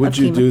Would of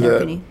you do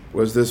chemotherapy. that?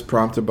 Was this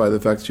prompted by the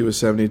fact she was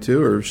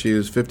 72, or if she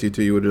was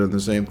 52, you would have done the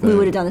same thing? We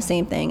would have done the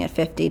same thing at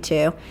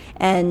 52.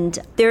 And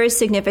there is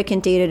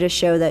significant data to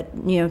show that,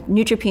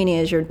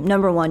 neutropenia is your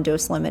number one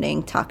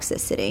dose-limiting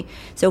toxicity.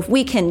 So if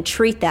we can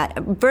treat that,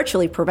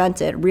 virtually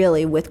prevent it,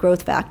 really, with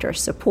growth factor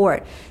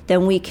support,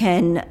 then we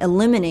can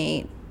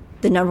eliminate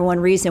the number one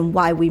reason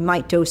why we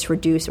might dose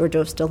reduce or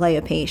dose delay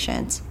a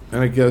patient.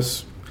 And I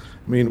guess,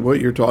 what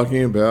you're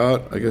talking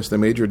about, I guess the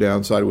major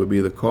downside would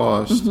be the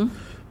cost. Mm-hmm.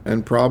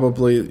 And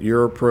probably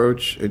your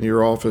approach in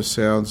your office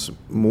sounds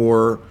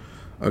more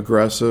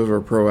aggressive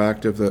or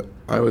proactive,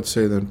 I would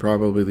say, than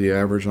probably the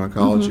average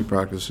oncology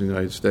practice in the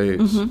United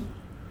States. Mm-hmm.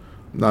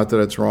 Not that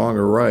it's wrong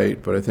or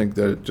right, but I think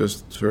that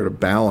just sort of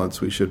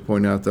balance, we should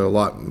point out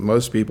that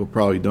most people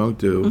probably don't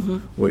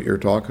do what you're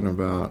talking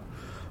about.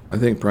 I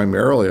think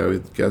primarily, I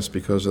would guess,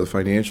 because of the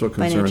financial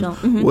concerns.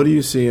 What do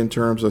you see in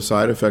terms of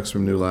side effects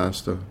from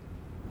Neulasta?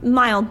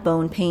 Mild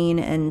bone pain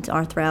and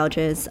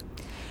arthralgias.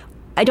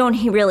 I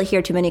don't really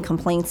hear too many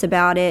complaints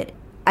about it.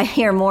 I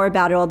hear more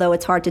about it, although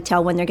it's hard to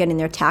tell when they're getting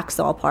their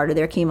Taxol part of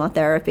their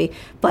chemotherapy,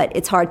 but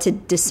it's hard to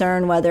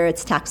discern whether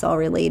it's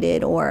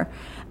Taxol-related or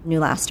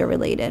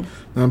Neulasta-related.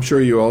 I'm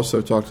sure you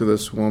also talked to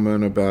this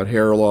woman about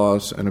hair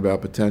loss and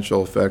about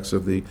potential effects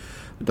of the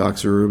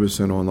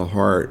doxorubicin on the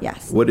heart.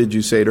 Yes. What did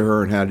you say to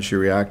her, and how did she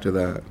react to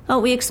that? Oh,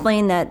 we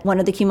explained that one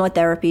of the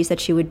chemotherapies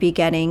that she would be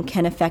getting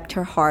can affect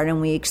her heart,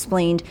 and we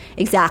explained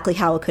exactly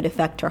how it could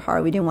affect her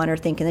heart. We didn't want her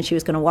thinking that she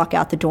was going to walk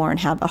out the door and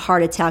have a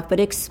heart attack, but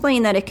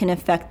explained that it can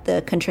affect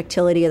the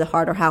contractility of the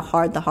heart, or how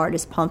hard the heart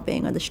is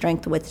pumping, or the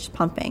strength with which it's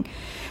pumping.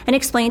 And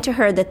explained to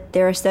her that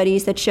there are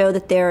studies that show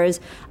that there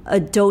is a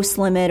dose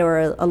limit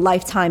or a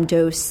lifetime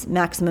dose,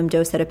 maximum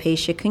dose that a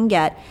patient can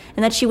get,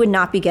 and that she would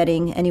not be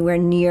getting anywhere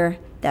near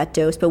that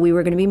dose, but we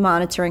were going to be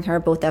monitoring her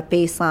both at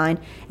baseline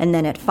and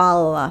then at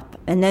follow-up,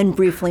 and then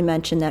briefly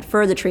mentioned that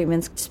further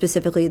treatments,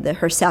 specifically the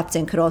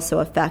Herceptin, could also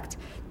affect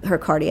her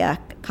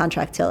cardiac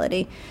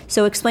contractility.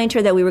 So explained to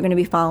her that we were going to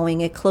be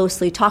following it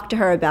closely, talked to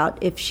her about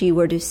if she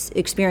were to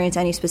experience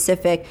any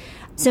specific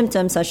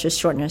symptoms such as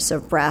shortness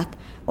of breath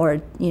or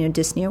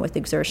dyspnea with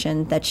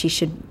exertion, that she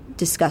should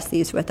discuss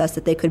these with us,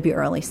 that they could be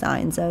early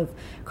signs of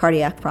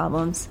cardiac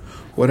problems.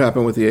 What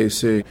happened with the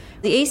AC?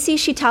 The AC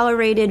she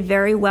tolerated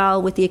very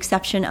well, with the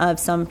exception of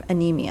some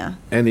anemia.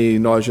 Any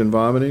nausea and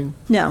vomiting?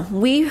 No.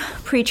 We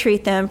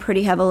pre-treat them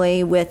pretty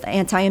heavily with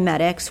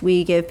antiemetics.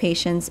 We give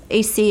patients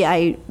AC,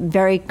 I'm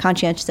very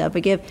conscientious of.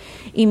 We give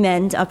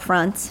Emend up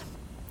front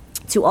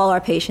to all our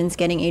patients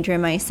getting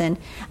adriamycin.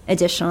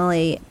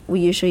 Additionally, we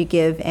usually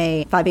give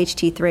a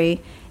 5-HT3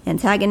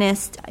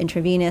 antagonist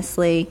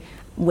intravenously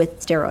with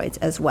steroids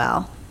as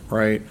well.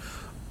 Right.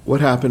 What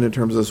happened in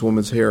terms of this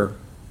woman's hair?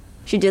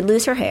 She did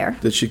lose her hair.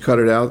 Did she cut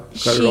it out?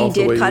 She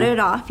did cut it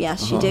off,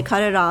 yes. She did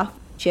cut it off.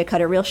 She had cut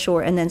it real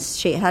short, and then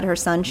she had her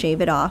son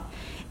shave it off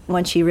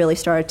when she really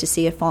started to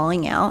see it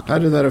falling out. How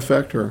did that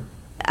affect her?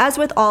 As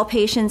with all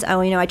patients,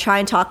 I try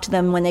and talk to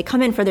them when they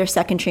come in for their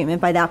second treatment.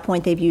 By that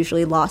point, they've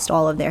usually lost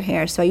all of their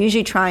hair. So I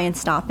usually try and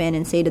stop in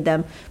and say to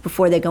them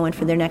before they go in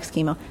for their next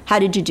chemo, how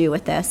did you do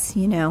with this,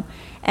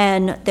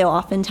 And they'll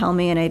often tell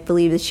me, and I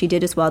believe that she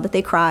did as well, that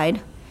they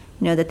cried,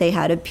 that they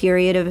had a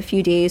period of a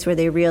few days where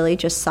they really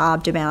just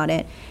sobbed about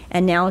it.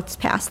 And now it's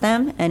past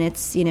them, and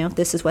it's,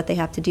 this is what they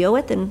have to deal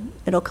with, and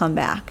it'll come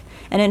back.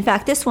 And in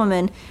fact, this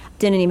woman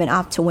didn't even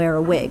opt to wear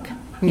a wig.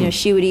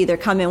 She would either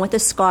come in with a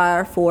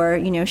scarf, or,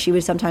 she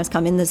would sometimes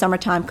come in the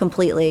summertime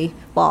completely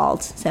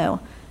bald. So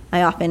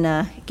I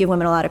often give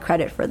women a lot of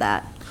credit for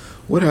that.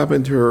 What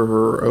happened to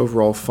her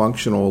overall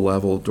functional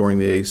level during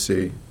the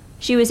AC?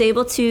 She was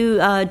able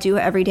to do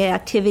her everyday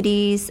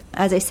activities.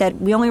 As I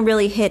said, we only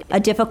really hit a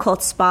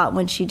difficult spot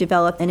when she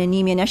developed an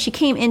anemia. Now, she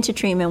came into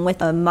treatment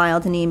with a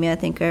mild anemia. I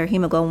think her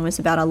hemoglobin was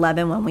about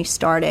 11 when we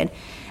started,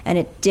 and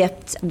it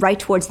dipped right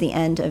towards the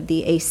end of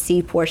the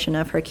AC portion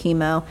of her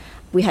chemo.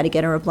 We had to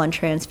get her a blood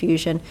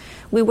transfusion.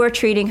 We were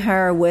treating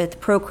her with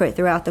Procrit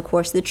throughout the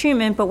course of the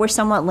treatment, but we're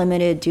somewhat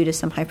limited due to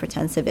some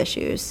hypertensive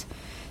issues.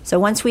 So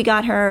once we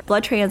got her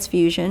blood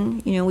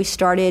transfusion, we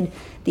started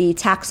the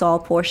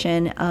Taxol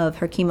portion of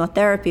her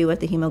chemotherapy with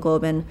the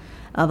hemoglobin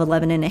of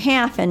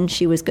 11.5, and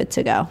she was good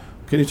to go.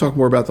 Can you talk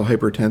more about the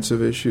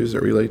hypertensive issues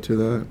that relate to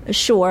that?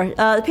 Sure.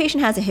 The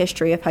patient has a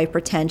history of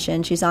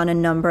hypertension. She's on a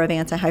number of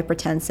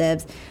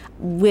antihypertensives.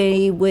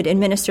 We would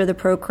administer the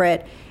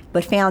Procrit,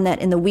 but found that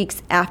in the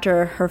weeks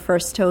after her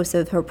first dose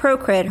of her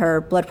Procrit,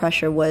 her blood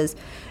pressure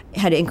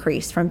had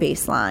increased from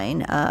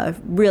baseline.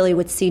 Really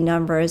would see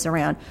numbers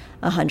around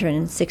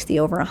 160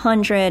 over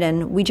 100,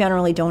 and we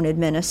generally don't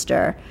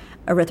administer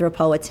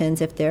erythropoietins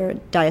if their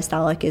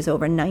diastolic is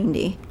over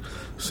 90.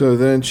 So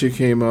then she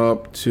came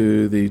up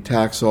to the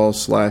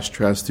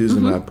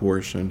Taxol/trastuzumab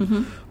portion.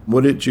 Mm-hmm.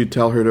 What did you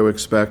tell her to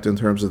expect in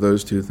terms of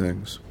those two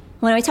things?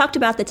 When I talked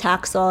about the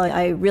Taxol,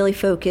 I really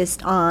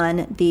focused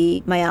on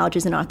the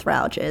myalgias and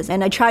arthralgias,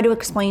 and I try to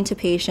explain to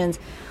patients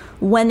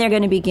when they're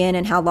going to begin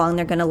and how long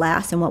they're going to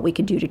last and what we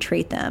could do to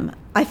treat them.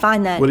 I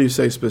find that... What do you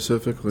say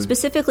specifically?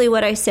 Specifically,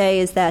 what I say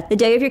is that the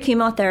day of your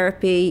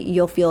chemotherapy,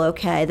 you'll feel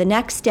okay. The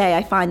next day,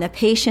 I find that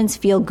patients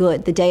feel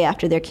good the day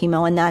after their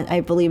chemo, and that,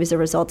 I believe, is a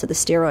result of the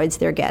steroids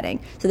they're getting.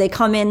 So they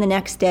come in the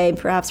next day,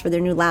 perhaps for their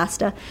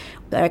Neulasta.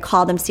 I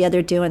call them, see how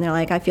they're doing. They're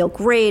like, I feel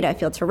great, I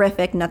feel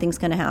terrific, nothing's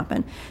going to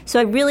happen. So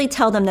I really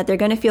tell them that they're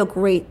going to feel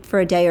great for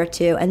a day or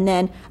two, and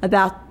then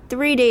about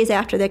 3 days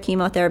after their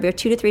chemotherapy, or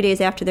 2 to 3 days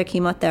after their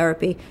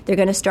chemotherapy, they're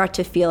going to start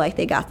to feel like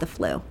they got the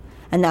flu.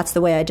 And that's the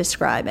way I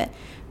describe it.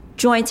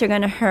 Joints are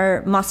going to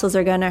hurt, muscles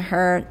are going to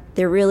hurt,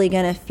 they're really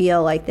going to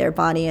feel like their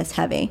body is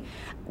heavy.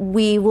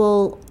 We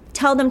will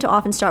tell them to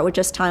often start with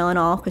just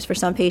Tylenol, because for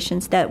some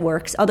patients that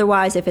works.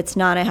 Otherwise, if it's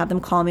not, I have them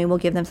call me. We'll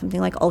give them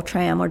something like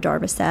Ultram or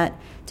Darvocet,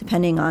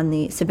 depending on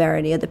the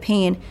severity of the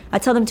pain. I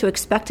tell them to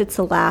expect it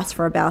to last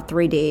for about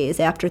 3 days.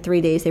 After 3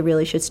 days, they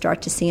really should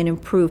start to see an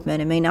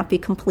improvement. It may not be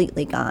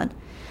completely gone.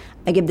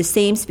 I give the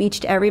same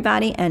speech to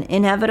everybody, and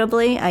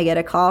inevitably, I get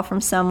a call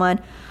from someone,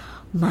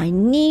 my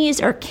knees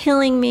are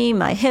killing me,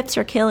 my hips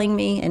are killing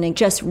me, and I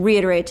just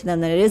reiterate to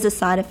them that it is a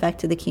side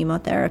effect of the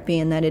chemotherapy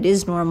and that it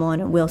is normal and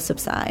it will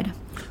subside.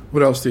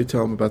 What else do you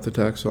tell them about the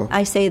Taxol?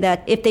 I say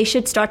that if they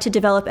should start to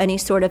develop any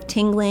sort of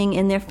tingling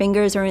in their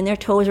fingers or in their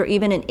toes or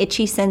even an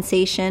itchy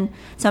sensation,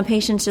 some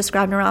patients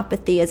describe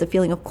neuropathy as a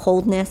feeling of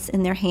coldness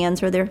in their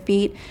hands or their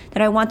feet,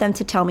 that I want them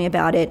to tell me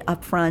about it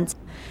up front.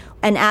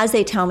 And as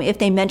they tell me, if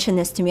they mention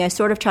this to me, I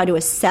sort of try to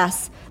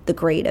assess the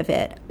grade of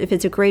it. If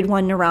it's a grade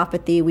 1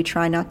 neuropathy, we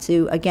try not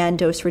to, again,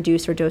 dose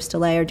reduce or dose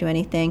delay or do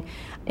anything.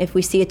 If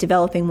we see it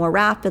developing more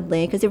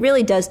rapidly, because it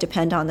really does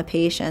depend on the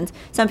patient.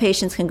 Some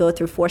patients can go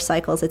through 4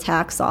 cycles of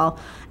Taxol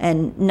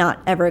and not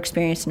ever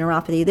experience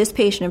neuropathy. This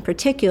patient in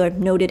particular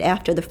noted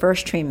after the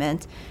first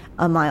treatment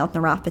a mild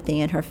neuropathy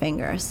in her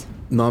fingers.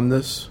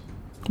 Numbness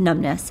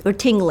or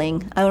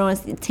tingling. I don't want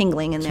to say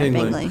tingling in their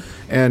fingers.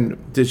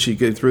 And did she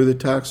get through the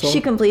Taxol? She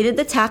completed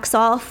the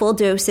Taxol, full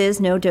doses,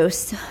 no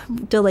dose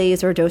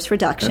delays or dose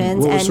reductions. And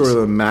what was sort of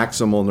the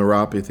maximal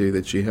neuropathy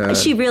that she had?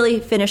 She really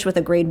finished with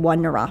a grade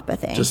 1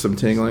 neuropathy. Just some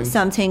tingling?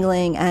 Some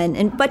tingling,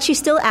 but she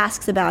still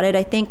asks about it.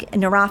 I think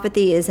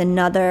neuropathy is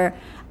another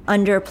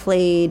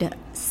underplayed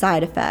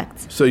side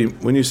effect. So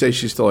when you say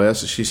she still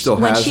asks, she still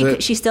has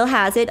it? She still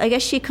has it. I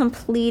guess she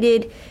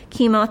completed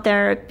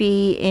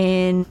chemotherapy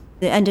in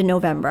the end of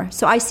November.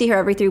 So I see her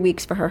every 3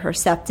 weeks for her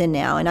Herceptin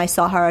now, and I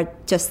saw her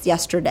just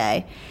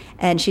yesterday.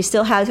 And she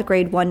still has a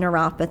grade 1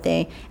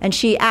 neuropathy. And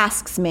she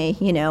asks me,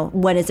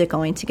 when is it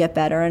going to get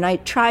better? And I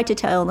try to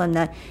tell them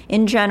that,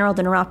 in general,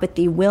 the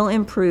neuropathy will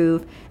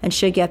improve and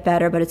should get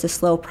better, but it's a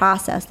slow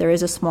process. There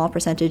is a small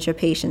percentage of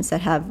patients that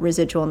have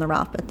residual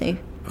neuropathy.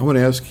 I want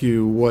to ask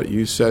you what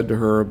you said to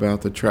her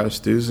about the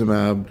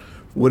trastuzumab.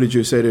 What did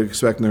you say to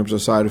expect in terms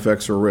of side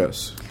effects or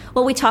risks?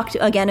 Well, we talked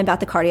again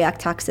about the cardiac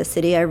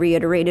toxicity. I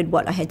reiterated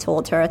what I had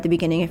told her at the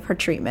beginning of her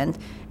treatment.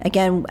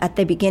 Again, at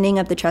the beginning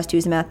of the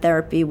trastuzumab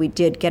therapy, we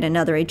did get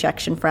another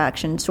ejection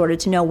fraction, sort of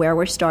to know where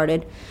we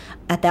started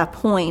at that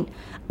point.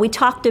 We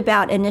talked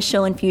about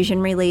initial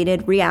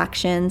infusion-related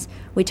reactions.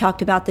 We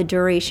talked about the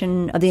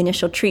duration of the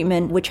initial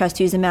treatment. With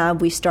trastuzumab,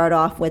 we start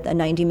off with a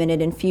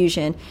 90-minute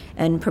infusion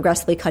and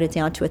progressively cut it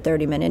down to a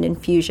 30-minute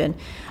infusion.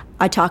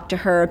 I talked to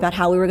her about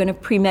how we were going to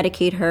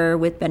pre-medicate her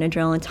with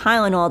Benadryl and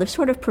Tylenol to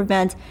sort of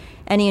prevent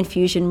any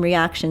infusion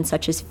reactions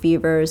such as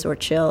fevers or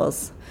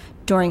chills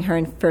during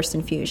her first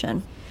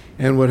infusion.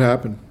 And what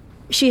happened?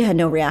 She had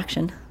no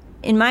reaction.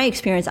 In my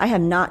experience, I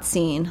have not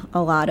seen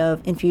a lot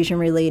of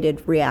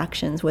infusion-related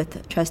reactions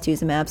with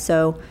trastuzumab,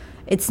 so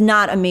it's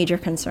not a major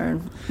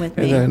concern with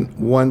me. And then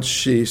once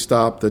she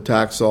stopped the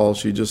Taxol,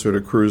 she just sort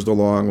of cruised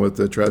along with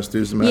the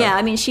trastuzumab?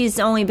 Yeah, she's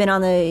only been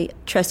on the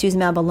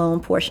trastuzumab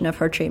alone portion of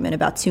her treatment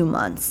about 2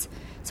 months.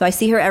 So I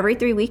see her every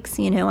 3 weeks.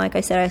 Like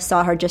I said, I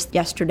saw her just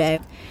yesterday.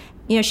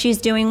 She's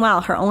doing well.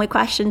 Her only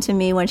question to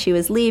me when she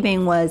was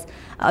leaving was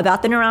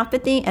about the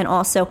neuropathy and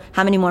also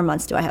how many more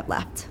months do I have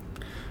left.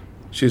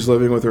 She's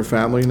living with her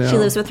family now? She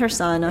lives with her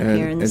son up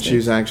here in the States. And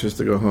she's anxious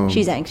to go home?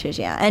 She's anxious,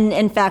 yeah. And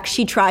in fact,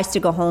 she tries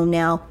to go home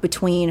now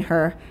between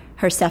her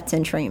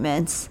Herceptin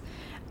treatments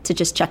to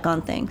just check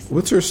on things.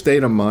 What's her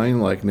state of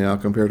mind like now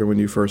compared to when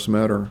you first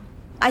met her?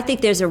 I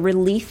think there's a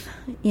relief,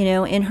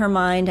 in her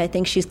mind. I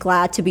think she's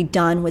glad to be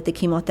done with the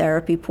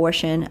chemotherapy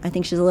portion. I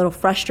think she's a little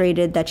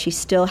frustrated that she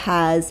still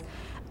has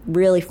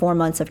really 4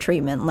 months of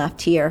treatment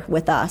left here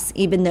with us,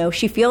 even though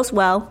she feels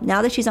well.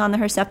 Now that she's on the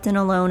Herceptin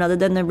alone, other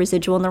than the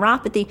residual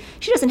neuropathy,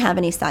 she doesn't have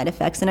any side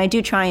effects. And I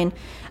do try and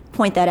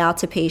point that out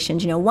to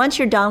patients. Once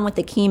you're done with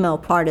the chemo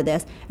part of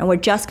this, and we're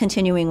just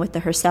continuing with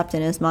the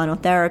Herceptin as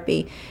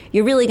monotherapy,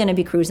 you're really going to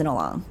be cruising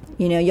along.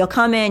 You'll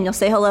come in, you'll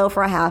say hello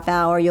for a half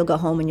hour, you'll go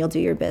home and you'll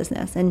do your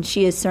business. And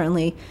she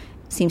certainly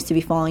seems to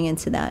be falling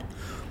into that.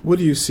 What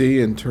do you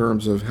see in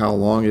terms of how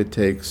long it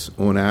takes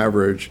on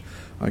average?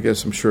 I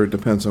guess I'm sure it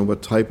depends on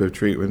what type of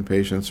treatment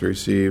patients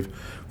receive,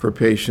 for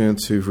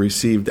patients who've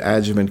received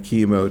adjuvant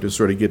chemo to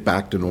sort of get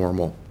back to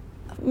normal.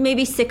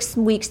 Maybe 6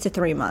 weeks to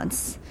 3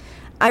 months.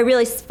 I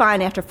really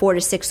find after 4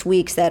 to 6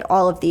 weeks that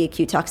all of the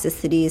acute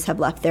toxicities have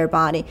left their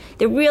body.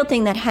 The real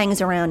thing that hangs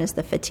around is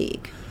the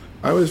fatigue.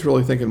 I was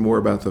really thinking more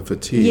about the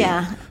fatigue.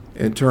 Yeah.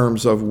 In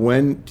terms of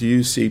when do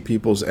you see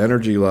people's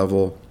energy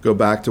level go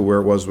back to where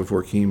it was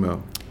before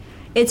chemo?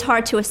 It's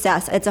hard to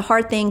assess. It's a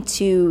hard thing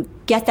to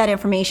get that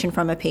information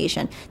from a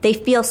patient. They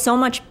feel so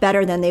much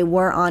better than they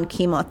were on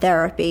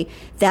chemotherapy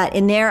that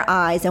in their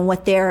eyes and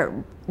what they're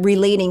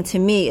relating to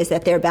me is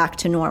that they're back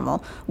to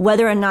normal.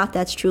 Whether or not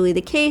that's truly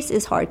the case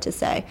is hard to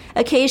say.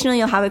 Occasionally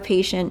you'll have a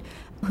patient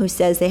who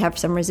says they have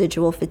some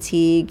residual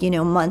fatigue,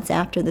 months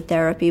after the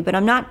therapy, but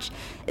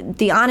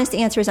the honest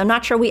answer is I'm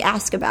not sure we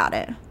ask about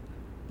it.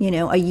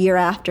 A year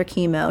after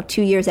chemo,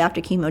 2 years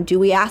after chemo, do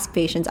we ask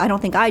patients? I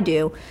don't think I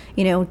do.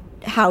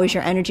 How is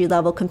your energy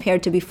level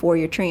compared to before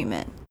your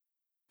treatment?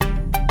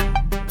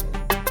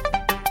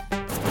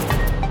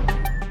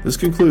 This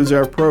concludes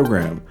our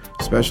program.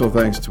 Special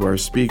thanks to our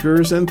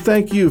speakers, and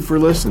thank you for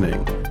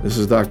listening. This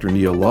is Dr.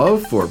 Neil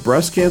Love for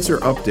Breast Cancer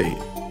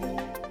Update.